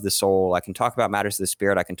of the soul. I can talk about matters of the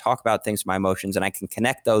spirit. I can talk about things, my emotions, and I can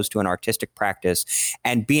connect those to an artistic practice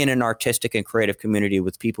and be in an artistic and creative community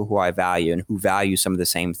with people who I value and who value some of the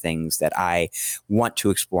same things that I want to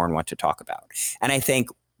explore and want to talk about. And I think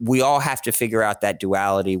we all have to figure out that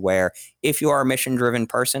duality where if you are a mission-driven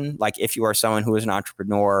person, like if you are someone who is an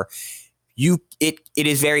entrepreneur, it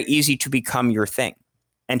is very easy to become your thing.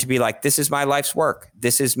 And to be like, this is my life's work.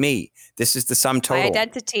 This is me. This is the sum total. My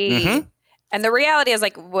identity. Mm-hmm. And the reality is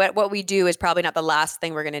like what we do is probably not the last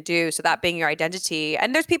thing we're going to do. So that being your identity.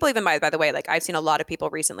 And there's people even by the way, like I've seen a lot of people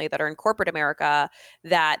recently that are in corporate America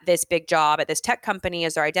that this big job at this tech company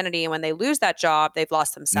is their identity. And when they lose that job, they've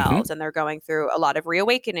lost themselves and they're going through a lot of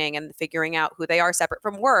reawakening and figuring out who they are separate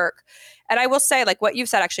from work. And I will say like what you've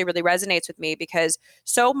said actually really resonates with me because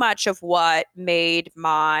so much of what made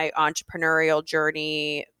my entrepreneurial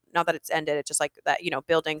journey, not that it's ended, it's just like that,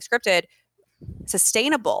 building Scripted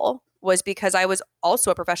sustainable was because I was also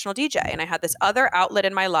a professional DJ and I had this other outlet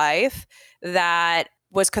in my life that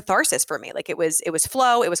was catharsis for me. Like it was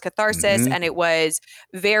flow, it was catharsis, and it was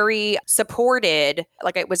very supported.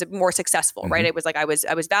 Like it was more successful, right? It was like I was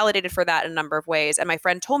validated for that in a number of ways. And my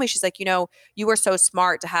friend told me, she's like, you were so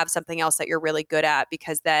smart to have something else that you're really good at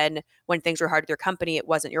because then when things were hard with your company, it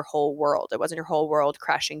wasn't your whole world. It wasn't your whole world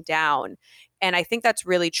crashing down. And I think that's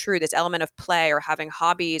really true. This element of play or having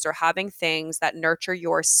hobbies or having things that nurture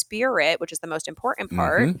your spirit, which is the most important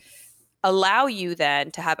part, allow you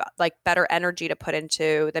then to have like better energy to put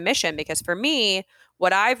into the mission. Because for me,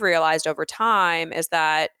 what I've realized over time is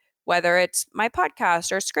that whether it's my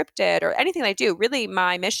podcast or Scripted or anything I do, really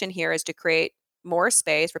my mission here is to create more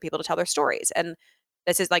space for people to tell their stories. And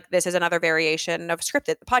this is another variation of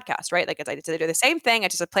Scripted, the podcast, right? Like I do the same thing.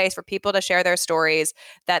 It's just a place for people to share their stories.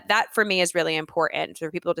 That for me is really important for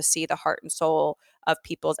people to see the heart and soul of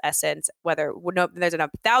people's essence. There's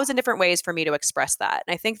 1,000 different ways for me to express that.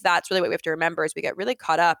 And I think that's really what we have to remember is we get really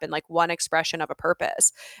caught up in like one expression of a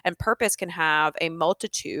purpose, and purpose can have a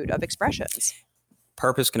multitude of expressions.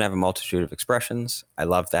 Purpose can have a multitude of expressions. I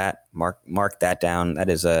love that. Mark that down.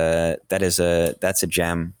 That's a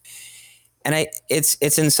gem. And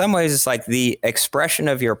it's in some ways, it's like the expression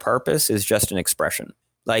of your purpose is just an expression.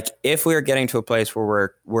 Like if we're getting to a place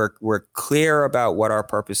where we're clear about what our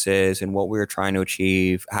purpose is and what we're trying to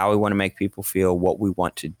achieve, how we want to make people feel, what we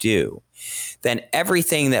want to do, then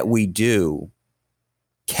everything that we do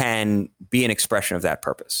can be an expression of that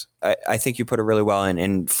purpose. I think you put it really well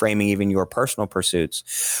in framing even your personal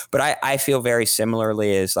pursuits. But I feel very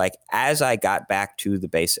similarly as I got back to the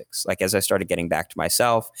basics, like as I started getting back to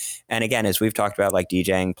myself. And again, as we've talked about, like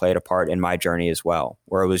DJing played a part in my journey as well,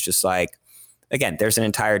 where it was just like, again, there's an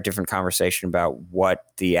entire different conversation about what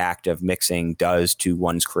the act of mixing does to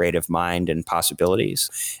one's creative mind and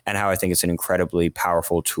possibilities, and how I think it's an incredibly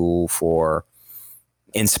powerful tool for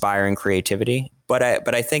inspiring creativity. But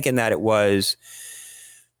I think in that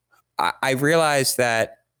I realized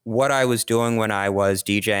that what I was doing when I was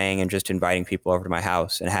DJing and just inviting people over to my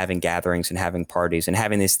house and having gatherings and having parties and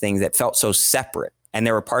having these things that felt so separate. And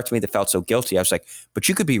there were parts of me that felt so guilty. I was like, but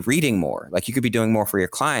you could be reading more. Like you could be doing more for your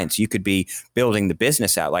clients. You could be building the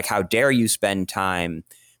business out. Like, how dare you spend time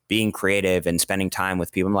being creative and spending time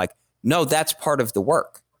with people? I'm like, no, that's part of the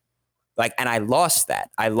work. Like, and I lost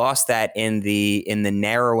that. I lost that in the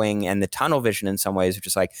narrowing and the tunnel vision in some ways, which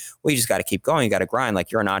is like, well, you just got to keep going. You got to grind.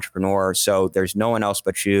 Like, you're an entrepreneur. So there's no one else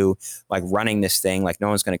but you, like, running this thing. Like, no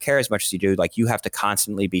one's going to care as much as you do. Like, you have to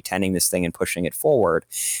constantly be tending this thing and pushing it forward.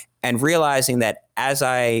 And realizing that as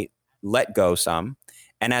I let go some,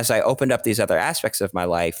 and as I opened up these other aspects of my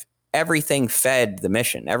life, everything fed the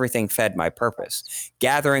mission. Everything fed my purpose.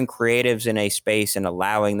 Gathering creatives in a space and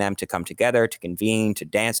allowing them to come together, to convene, to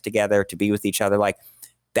dance together, to be with each other. Like,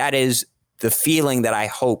 that is the feeling that I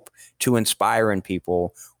hope to inspire in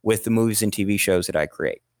people with the movies and TV shows that I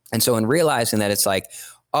create. And so in realizing that, it's like,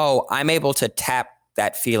 oh, I'm able to tap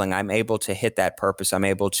that feeling. I'm able to hit that purpose. I'm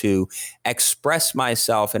able to express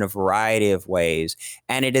myself in a variety of ways.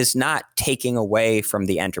 And it is not taking away from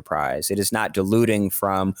the enterprise. It is not diluting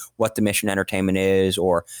from what the mission entertainment is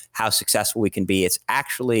or how successful we can be. It's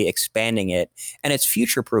actually expanding it, and it's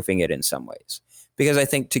future-proofing it in some ways. Because I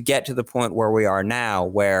think to get to the point where we are now,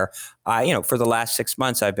 where, for the last 6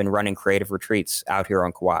 months, I've been running creative retreats out here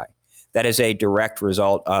on Kauai. That is a direct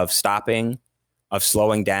result of stopping, of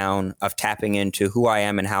slowing down, of tapping into who I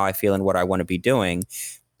am and how I feel and what I want to be doing,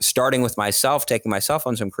 starting with myself, taking myself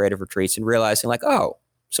on some creative retreats and realizing like, oh,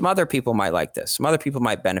 Some other people might like this. Some other people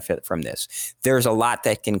might benefit from this. There's a lot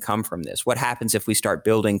that can come from this. What happens if we start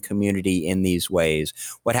building community in these ways?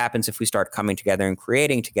 What happens if we start coming together and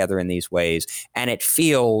creating together in these ways? And it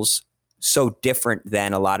feels so different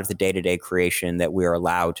than a lot of the day-to-day creation that we are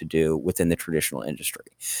allowed to do within the traditional industry.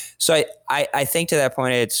 So I think to that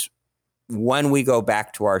point, it's when we go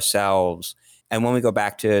back to ourselves and when we go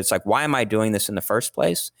back to, it's like, why am I doing this in the first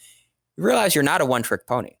place? You realize you're not a one-trick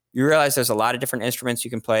pony. You realize there's a lot of different instruments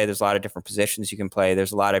you can play. There's a lot of different positions you can play.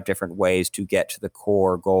 There's a lot of different ways to get to the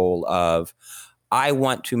core goal of, I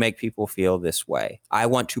want to make people feel this way. I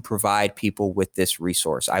want to provide people with this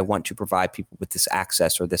resource. I want to provide people with this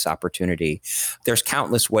access or this opportunity. There's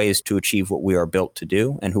countless ways to achieve what we are built to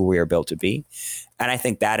do and who we are built to be. And I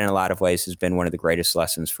think that in a lot of ways has been one of the greatest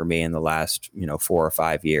lessons for me in the last, 4 or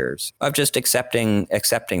 5 years of just accepting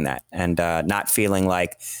that and not feeling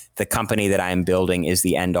like the company that I'm building is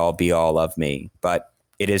the end all be all of me, but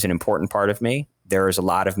it is an important part of me. There is a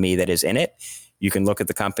lot of me that is in it. You can look at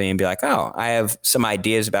the company and be like, oh, I have some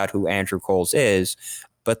ideas about who Andrew Coles is,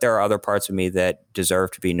 but there are other parts of me that deserve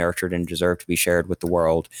to be nurtured and deserve to be shared with the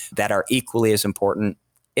world that are equally as important,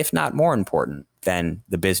 if not more important, than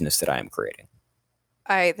the business that I am creating.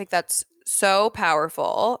 I think that's so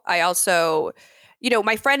powerful. I also,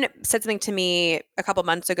 my friend said something to me a couple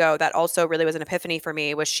months ago that also really was an epiphany for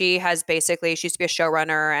me, was she used to be a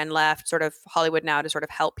showrunner and left sort of Hollywood now to sort of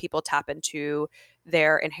help people tap into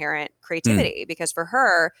their inherent creativity. Because for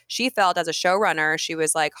her, she felt as a showrunner, she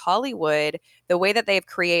was like, Hollywood, the way that they've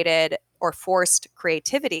created or forced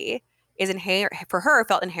creativity is for her,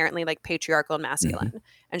 felt inherently like patriarchal and masculine. Mm-hmm.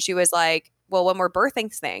 And she was like, well, when we're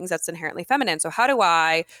birthing things, that's inherently feminine. So how do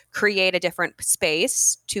I create a different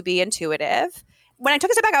space to be intuitive? When I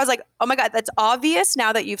took a step back, I was like, oh my God, that's obvious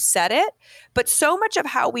now that you've said it. But so much of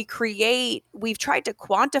how we create, we've tried to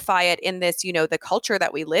quantify it in this, the culture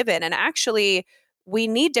that we live in. And actually, we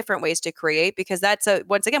need different ways to create, because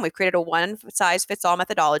once again, we've created a one size fits all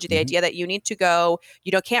methodology. The idea that you need to go,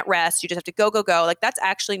 can't rest, you just have to go. Like, that's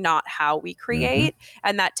actually not how we create.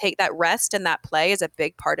 And that rest and that play is a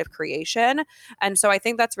big part of creation. And so I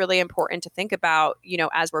think that's really important to think about,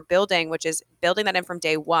 as we're building, which is building that in from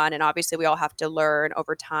day one. And obviously we all have to learn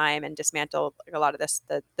over time and dismantle a lot of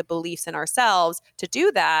the beliefs in ourselves to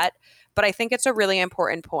do that. But I think it's a really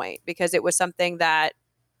important point, because it was something that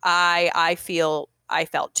I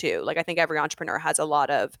felt too. Like, I think every entrepreneur has a lot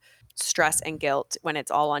of stress and guilt when it's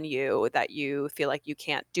all on you, that you feel like you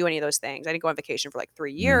can't do any of those things. I didn't go on vacation for like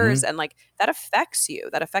 3 years, and like that affects you.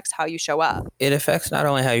 That affects how you show up. It affects not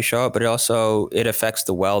only how you show up, but it affects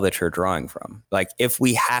the well that you're drawing from. Like, if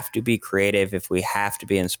we have to be creative, if we have to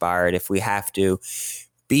be inspired, if we have to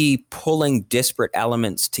be pulling disparate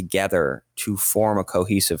elements together to form a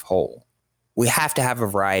cohesive whole, we have to have a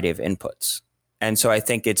variety of inputs. And so I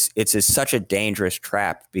think it's such a dangerous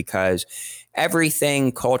trap, because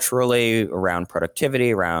everything culturally around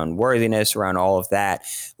productivity, around worthiness, around all of that,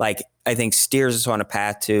 like, I think steers us on a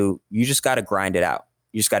path to, you just got to grind it out.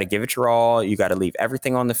 You just got to give it your all. You got to leave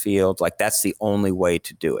everything on the field. Like, that's the only way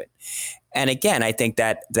to do it. And again, I think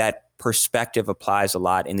that perspective applies a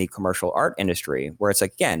lot in the commercial art industry, where it's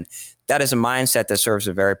like, again, that is a mindset that serves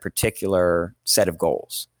a very particular set of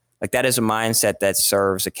goals. Like, that is a mindset that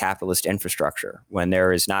serves a capitalist infrastructure. When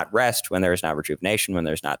there is not rest, when there is not rejuvenation, when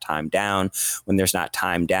there's not time down,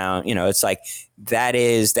 it's like, that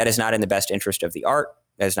is not in the best interest of the art.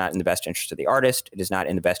 That is not in the best interest of the artist. It is not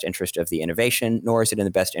in the best interest of the innovation, nor is it in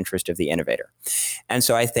the best interest of the innovator. And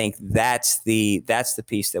so I think that's the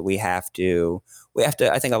piece that we have to,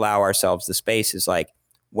 I think, allow ourselves the space, is like,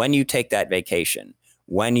 when you take that vacation,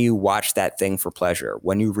 when you watch that thing for pleasure,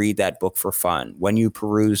 when you read that book for fun, when you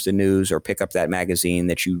peruse the news or pick up that magazine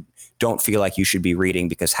that you don't feel like you should be reading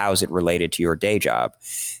because how is it related to your day job?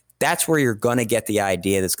 That's where you're going to get the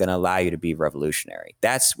idea that's going to allow you to be revolutionary.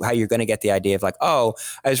 That's how you're going to get the idea of like, oh,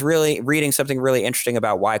 I was really reading something really interesting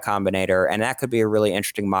about Y Combinator, and that could be a really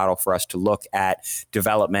interesting model for us to look at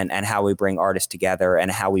development and how we bring artists together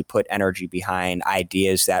and how we put energy behind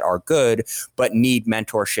ideas that are good but need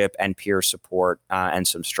mentorship and peer support and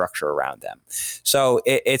some structure around them. So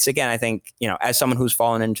it's again, I think, as someone who's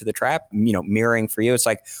fallen into the trap, mirroring for you, it's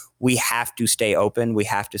like, we have to stay open, we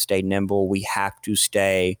have to stay nimble, we have to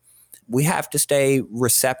stay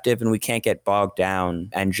receptive, and we can't get bogged down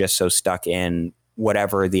and just so stuck in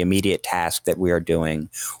whatever the immediate task that we are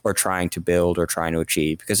doing or trying to build or trying to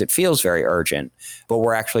achieve, because it feels very urgent, but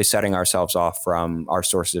we're actually setting ourselves off from our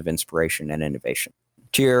sources of inspiration and innovation.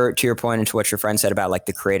 To your point, and to what your friend said about like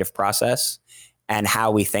the creative process and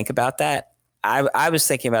how we think about that, I was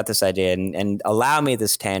thinking about this idea, and allow me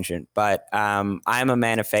this tangent, but I'm a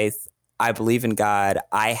man of faith. I believe in God.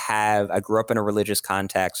 I grew up in a religious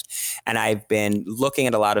context, and I've been looking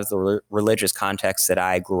at a lot of the religious contexts that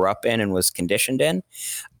I grew up in and was conditioned in.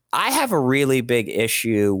 I have a really big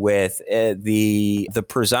issue with the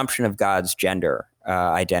presumption of God's gender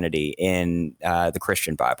identity in the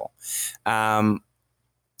Christian Bible.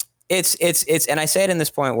 It's, and I say it in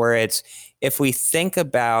this point where it's, if we think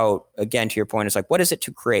about, again, to your point, it's like, what is it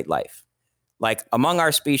to create life? Like among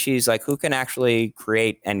our species, like who can actually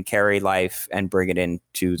create and carry life and bring it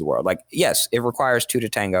into the world? Like, yes, it requires two to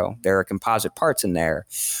tango. There are composite parts in there,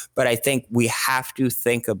 but I think we have to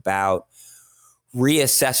think about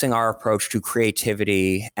reassessing our approach to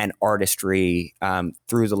creativity and artistry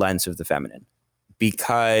through the lens of the feminine,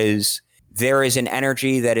 because there is an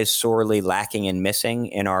energy that is sorely lacking and missing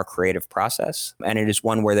in our creative process. And it is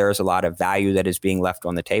one where there is a lot of value that is being left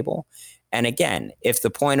on the table. And again, if the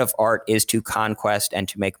point of art is to conquest and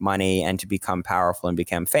to make money and to become powerful and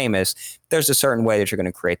become famous, there's a certain way that you're going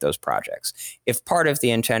to create those projects. If part of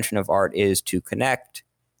the intention of art is to connect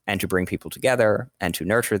and to bring people together and to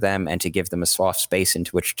nurture them and to give them a soft space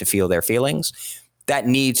into which to feel their feelings, that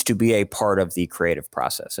needs to be a part of the creative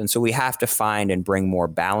process. And so we have to find and bring more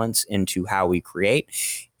balance into how we create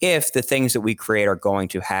if the things that we create are going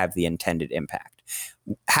to have the intended impact.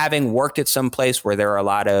 Having worked at some place where there are a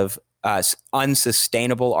lot of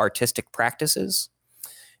unsustainable artistic practices,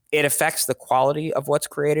 it affects the quality of what's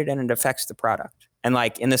created and it affects the product. And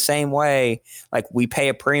like in the same way, like we pay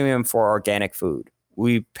a premium for organic food.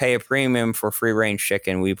 We pay a premium for free range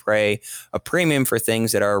chicken. We pay a premium for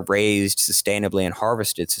things that are raised sustainably and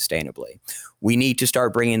harvested sustainably. We need to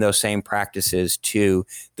start bringing those same practices to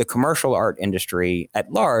the commercial art industry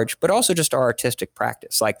at large, but also just our artistic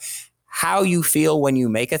practice. Like how you feel when you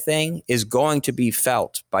make a thing is going to be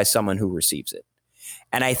felt by someone who receives it.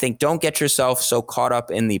 And I think don't get yourself so caught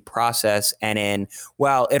up in the process and in,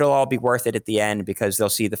 well, it'll all be worth it at the end because they'll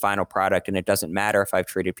see the final product and it doesn't matter if I've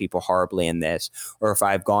treated people horribly in this or if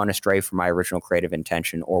I've gone astray from my original creative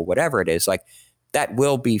intention or whatever it is. Like that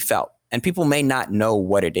will be felt. And people may not know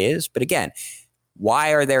what it is. But again, why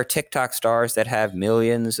are there TikTok stars that have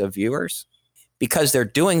millions of viewers? Because they're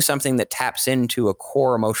doing something that taps into a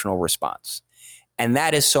core emotional response. And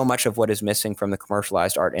that is so much of what is missing from the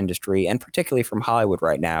commercialized art industry, and particularly from Hollywood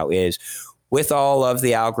right now, is with all of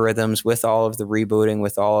the algorithms, with all of the rebooting,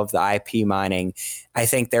 with all of the IP mining, I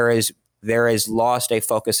think there is lost a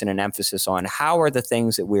focus and an emphasis on how are the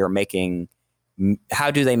things that we are making,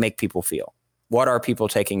 how do they make people feel? What are people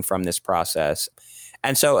taking from this process?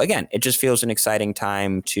 And so, again, it just feels an exciting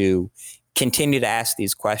time to continue to ask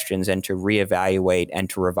these questions and to reevaluate and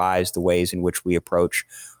to revise the ways in which we approach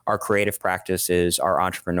our creative practices, our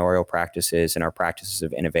entrepreneurial practices, and our practices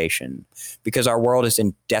of innovation, because our world is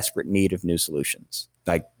in desperate need of new solutions,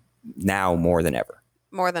 like now more than ever.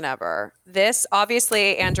 More than ever. This,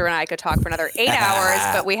 obviously, Andrew and I could talk for another 8 hours,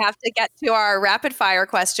 but we have to get to our rapid fire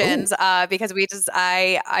questions because we just,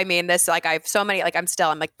 I mean, this, like, I have so many, like, I'm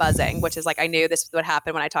like buzzing, which is like, I knew this would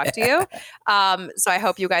happen when I talked to you. So I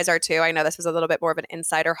hope you guys are too. I know this was a little bit more of an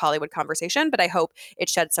insider Hollywood conversation, but I hope it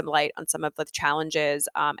shed some light on some of the challenges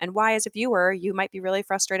and why, as a viewer, you might be really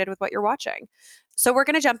frustrated with what you're watching. So we're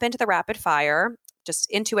going to jump into the rapid fire.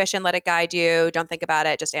 Just intuition, let it guide you. Don't think about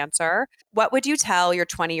it, just answer. What would you tell your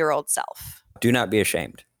 20-year-old self? Do not be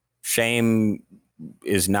ashamed. Shame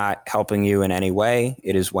is not helping you in any way.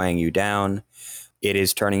 It is weighing you down. It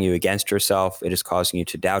is turning you against yourself. It is causing you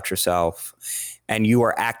to doubt yourself. And you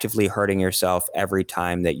are actively hurting yourself every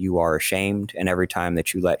time that you are ashamed and every time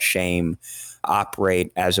that you let shame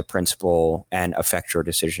operate as a principle and affect your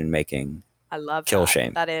decision-making. I love Kill that.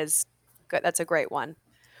 shame. That is good. That's a great one.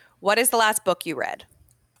 What is the last book you read?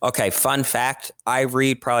 Okay, fun fact. I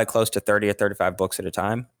read probably close to 30 or 35 books at a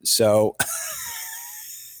time. So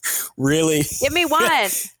really. Give me one.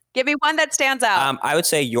 Give me one that stands out. I would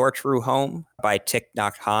say Your True Home by Thich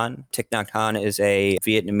Nhat Hanh. Thich Nhat Hanh is a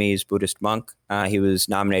Vietnamese Buddhist monk. He was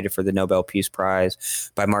nominated for the Nobel Peace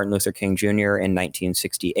Prize by Martin Luther King Jr. in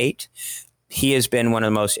 1968. He has been one of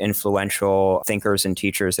the most influential thinkers and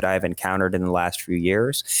teachers that I've encountered in the last few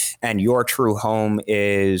years. And Your True Home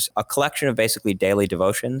is a collection of basically daily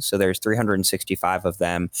devotions. So there's 365 of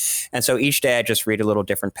them. And so each day I just read a little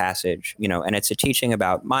different passage, and it's a teaching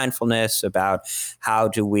about mindfulness, about how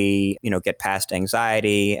do we, get past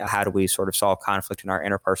anxiety? How do we sort of solve conflict in our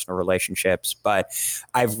interpersonal relationships? But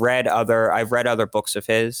I've read other books of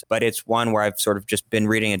his, but it's one where I've sort of just been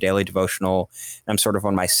reading a daily devotional. And I'm sort of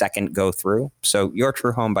on my second go through. So Your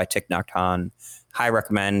True Home by Thich Nhat Hanh, high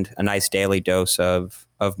recommend a nice daily dose of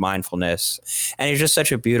mindfulness. And he's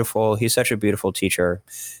such a beautiful teacher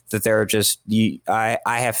that there are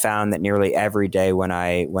I have found that nearly every day when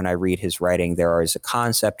I read his writing, there is a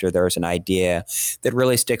concept or there is an idea that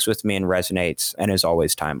really sticks with me and resonates and is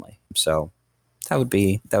always timely. So that would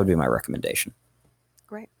be my recommendation.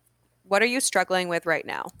 Great. What are you struggling with right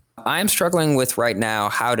now? I'm struggling with right now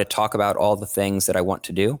how to talk about all the things that I want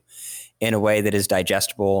to do in a way that is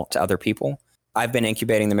digestible to other people. I've been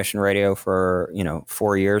incubating the Mission Radio for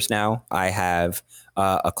 4 years now. I have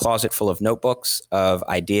a closet full of notebooks of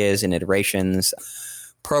ideas and iterations,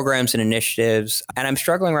 programs and initiatives, and I'm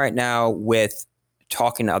struggling right now with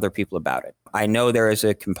talking to other people about it. I know there is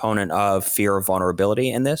a component of fear of vulnerability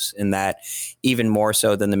in this, in that even more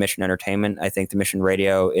so than the Mission Entertainment, I think the Mission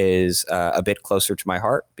Radio is a bit closer to my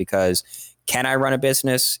heart because can I run a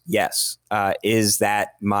business? Yes. Is that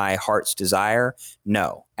my heart's desire?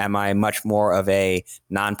 No. Am I much more of a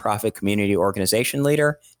nonprofit community organization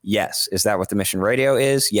leader? Yes. Is that what the Mission Radio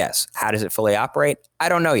is? Yes. How does it fully operate? I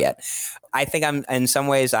don't know yet. I think in some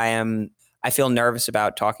ways I feel nervous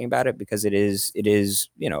about talking about it because it is,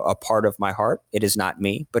 a part of my heart. It is not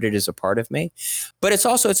me, but it is a part of me. But it's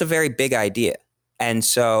a very big idea. And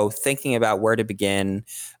so thinking about where to begin,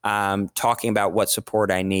 talking about what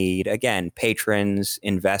support I need, again, patrons,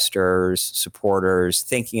 investors, supporters,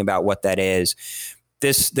 thinking about what that is.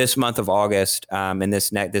 This month of August, and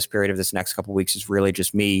this period of this next couple of weeks is really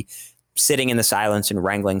just me sitting in the silence and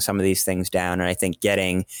wrangling some of these things down. And I think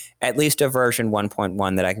getting at least a version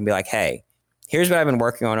 1.1 that I can be like, hey, here's what I've been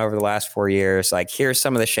working on over the last 4 years. Like, here's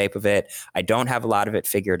some of the shape of it. I don't have a lot of it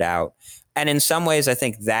figured out. And in some ways, I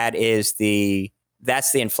think that's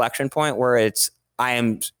the inflection point where I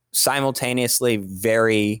am simultaneously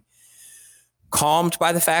very calmed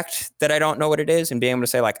by the fact that I don't know what it is and being able to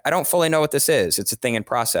say, like, I don't fully know what this is. It's a thing in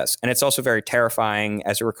process. And it's also very terrifying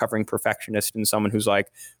as a recovering perfectionist and someone who's like,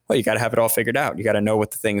 well, you got to have it all figured out. You got to know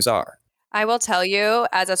what the things are. I will tell you,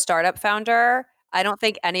 as a startup founder, I don't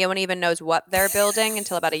think anyone even knows what they're building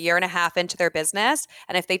until about 1.5 years into their business.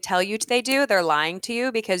 And if they tell you they do, they're lying to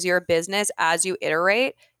you, because your business, as you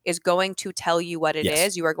iterate, is going to tell you what it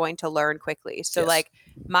is. You are going to learn quickly. So like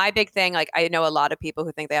my big thing, like I know a lot of people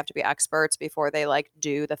who think they have to be experts before they like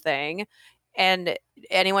do the thing. And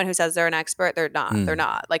anyone who says they're an expert, they're not. They're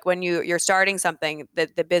not. Like when you're starting something,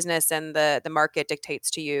 the business and the market dictates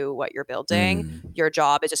to you what you're building. Your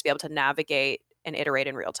job is just to be able to navigate and iterate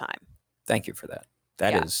in real time. Thank you for that.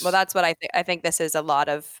 That is well, that's what I think. I think this is a lot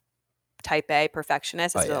of type A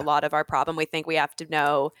perfectionists. This is a lot of our problem. We think we have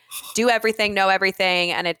to do everything, know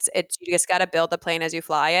everything. And it's you just got to build the plane as you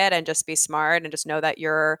fly it and just be smart and just know that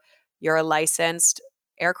you're a licensed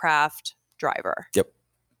aircraft driver.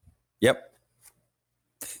 Yep.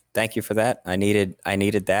 Thank you for that. I needed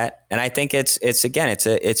that. And I think it's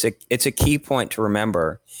a key point to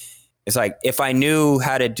remember. It's like, if I knew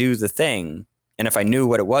how to do the thing and if I knew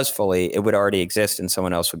what it was fully, it would already exist and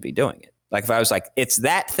someone else would be doing it. Like if I was like, it's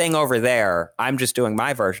that thing over there, I'm just doing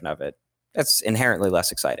my version of it, that's inherently less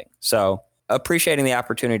exciting. So appreciating the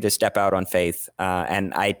opportunity to step out on faith.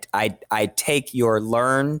 And I take your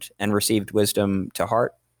learned and received wisdom to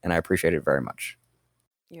heart, and I appreciate it very much.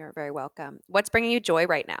 You're very welcome. What's bringing you joy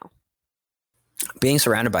right now? Being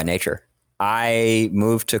surrounded by nature. I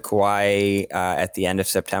moved to Kauai at the end of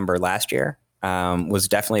September last year. Was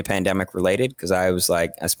definitely pandemic related because I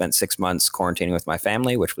spent 6 months quarantining with my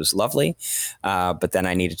family, which was lovely. But then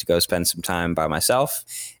I needed to go spend some time by myself.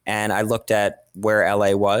 And I looked at where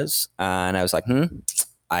LA was and I was like,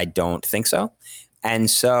 I don't think so.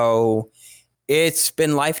 And so it's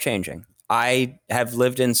been life-changing. I have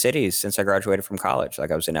lived in cities since I graduated from college.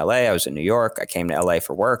 Like I was in LA, I was in New York. I came to LA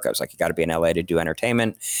for work. I was like, you got to be in LA to do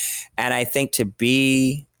entertainment. And I think to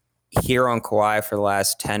be here on Kauai for the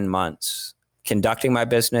last 10 months, conducting my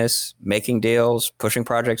business, making deals, pushing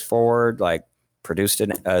projects forward, like produced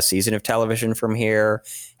a season of television from here,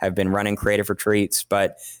 have been running creative retreats,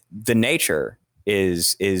 but the nature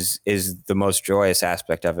is the most joyous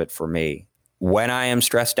aspect of it for me. When I am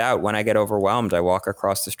stressed out, when I get overwhelmed, I walk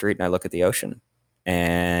across the street and I look at the ocean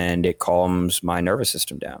and it calms my nervous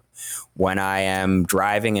system down. When I am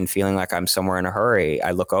driving and feeling like I'm somewhere in a hurry,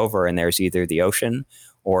 I look over and there's either the ocean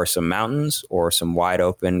or some mountains, or some wide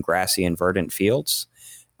open, grassy and verdant fields,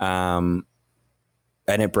 and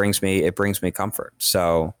it brings me comfort.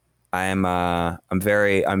 So I am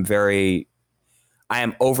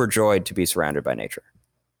overjoyed to be surrounded by nature.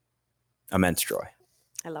 Immense joy.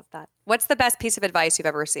 I love that. What's the best piece of advice you've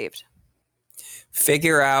ever received?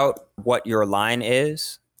 Figure out what your line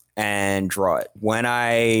is and draw it. When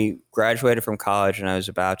I graduated from college and I was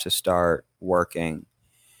about to start working,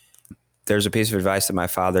 there's a piece of advice that my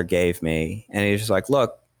father gave me, and he's just like,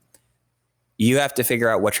 look, you have to figure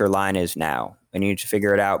out what your line is now. And you need to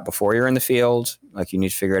figure it out before you're in the field. Like, you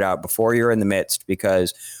need to figure it out before you're in the midst,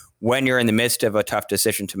 because when you're in the midst of a tough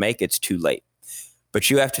decision to make, it's too late. But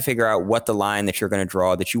you have to figure out what the line that you're going to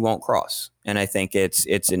draw that you won't cross. And I think it's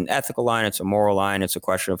an ethical line. It's a moral line. It's a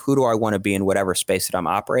question of who do I want to be in whatever space that I'm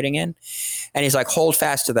operating in. And he's like, hold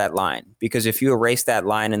fast to that line, because if you erase that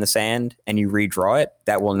line in the sand and you redraw it,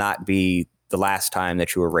 that will not be the last time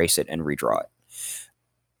that you erase it and redraw it.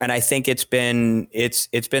 And I think it's been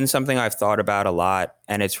something I've thought about a lot,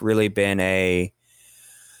 and it's really been a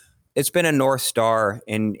North Star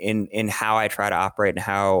in how I try to operate and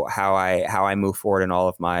how I move forward in all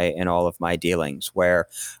of my dealings, where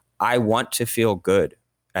I want to feel good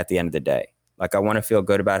at the end of the day. Like, I want to feel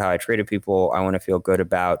good about how I treated people. I want to feel good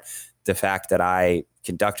about the fact that I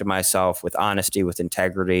conducted myself with honesty, with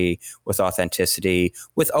integrity, with authenticity,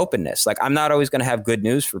 with openness. Like, I'm not always going to have good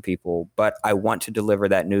news for people, but I want to deliver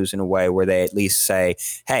that news in a way where they at least say,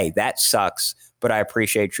 hey, that sucks, but I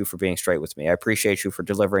appreciate you for being straight with me. I appreciate you for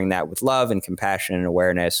delivering that with love and compassion and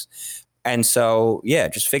awareness. And so, yeah,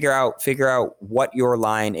 just figure out what your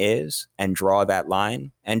line is and draw that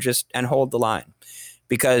line and hold the line,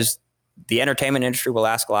 because the entertainment industry will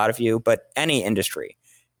ask a lot of you, but any industry,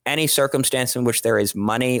 any circumstance in which there is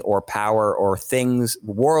money or power or things,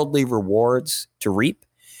 worldly rewards to reap,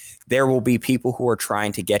 there will be people who are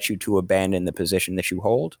trying to get you to abandon the position that you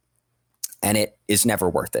hold, and it is never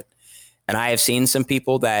worth it. And I have seen some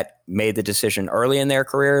people that made the decision early in their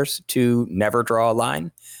careers to never draw a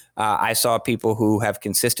line. I saw people who have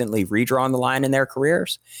consistently redrawn the line in their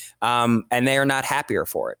careers, and they are not happier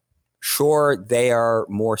for it. Sure, they are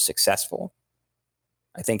more successful,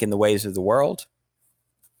 I think, in the ways of the world.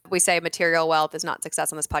 We say material wealth is not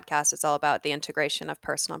success on this podcast. It's all about the integration of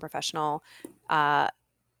personal and professional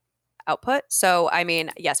output. So, I mean,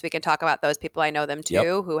 yes, we can talk about those people. I know them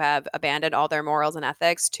too, who have abandoned all their morals and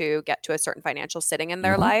ethics to get to a certain financial sitting in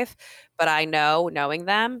their life. But I know, knowing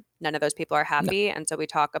them, none of those people are happy. No. And so we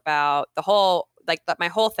talk about my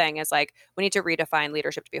whole thing is like, we need to redefine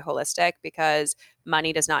leadership to be holistic, because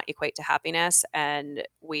money does not equate to happiness. And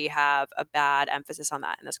we have a bad emphasis on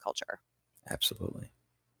that in this culture. Absolutely.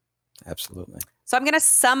 So I'm going to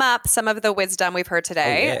sum up some of the wisdom we've heard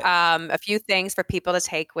today. A few things for people to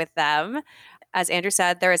take with them. As Andrew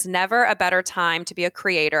said, there is never a better time to be a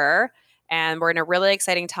creator. And we're in a really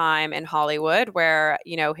exciting time in Hollywood where,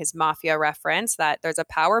 his mafia reference, that there's a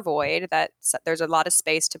power void, that there's a lot of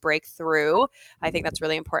space to break through. I think that's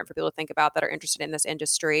really important for people to think about that are interested in this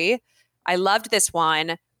industry. I loved this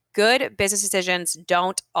one. Good business decisions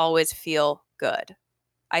don't always feel good.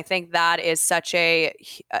 I think that is such an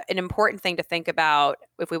important thing to think about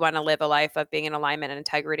if we want to live a life of being in alignment and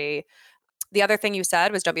integrity. The other thing you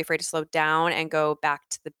said was don't be afraid to slow down and go back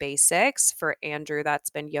to the basics. For Andrew, that's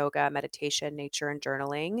been yoga, meditation, nature, and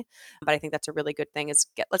journaling. But I think that's a really good thing.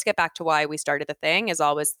 Let's get back to why we started the thing is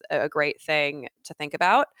always a great thing to think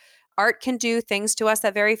about. Art can do things to us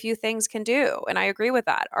that very few things can do. And I agree with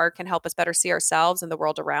that. Art can help us better see ourselves and the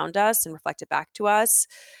world around us and reflect it back to us.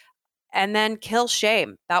 And then kill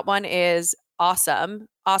shame. That one is awesome.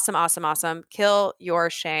 Awesome. Kill your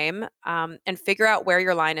shame and figure out where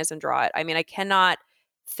your line is and draw it. I mean, I cannot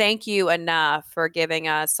thank you enough for giving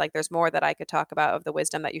us, there's more that I could talk about of the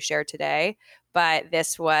wisdom that you shared today, but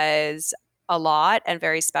this was a lot and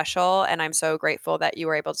very special. And I'm so grateful that you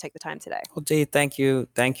were able to take the time today. Well, Dee, thank you.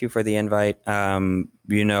 Thank you for the invite. I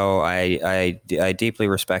deeply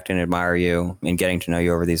respect and admire you in getting to know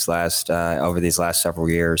you over these last several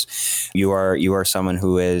years. You are someone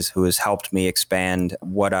who has helped me expand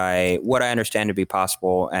what I understand to be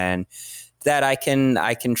possible, and that I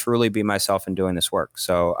can truly be myself in doing this work.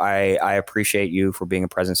 So I appreciate you for being a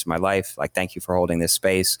presence in my life. Thank you for holding this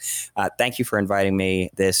space. Thank you for inviting me.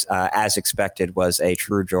 This, as expected, was a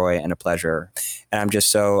true joy and a pleasure. And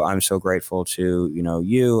I'm so grateful to,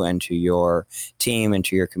 you and to your team and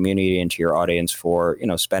to your community and to your audience for,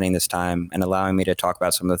 spending this time and allowing me to talk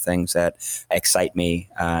about some of the things that excite me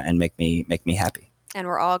and make me happy. And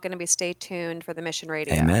we're all going to be stay tuned for the Mission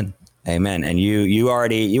Radio. Amen. And you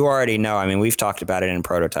already know. I mean, we've talked about it in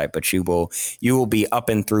Prototype, but you will be up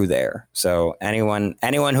and through there. So anyone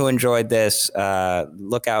who enjoyed this,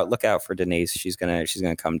 look out for Denise. She's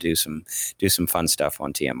gonna come do some fun stuff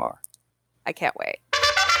on TMR. I can't wait.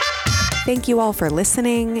 Thank you all for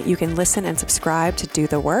listening. You can listen and subscribe to Do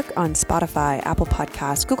the Work on Spotify, Apple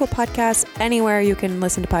Podcasts, Google Podcasts, anywhere you can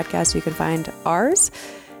listen to podcasts, you can find ours.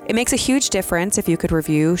 It makes a huge difference if you could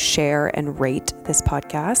review, share, and rate this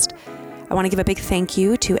podcast. I want to give a big thank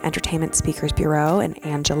you to Entertainment Speakers Bureau and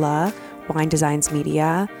Angela, Wine Designs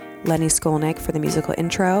Media, Lenny Skolnick for the musical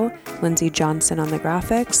intro, Lindsay Johnson on the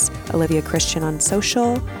graphics, Olivia Christian on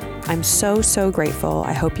social. I'm so, so grateful.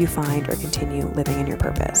 I hope you find or continue living in your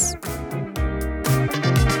purpose.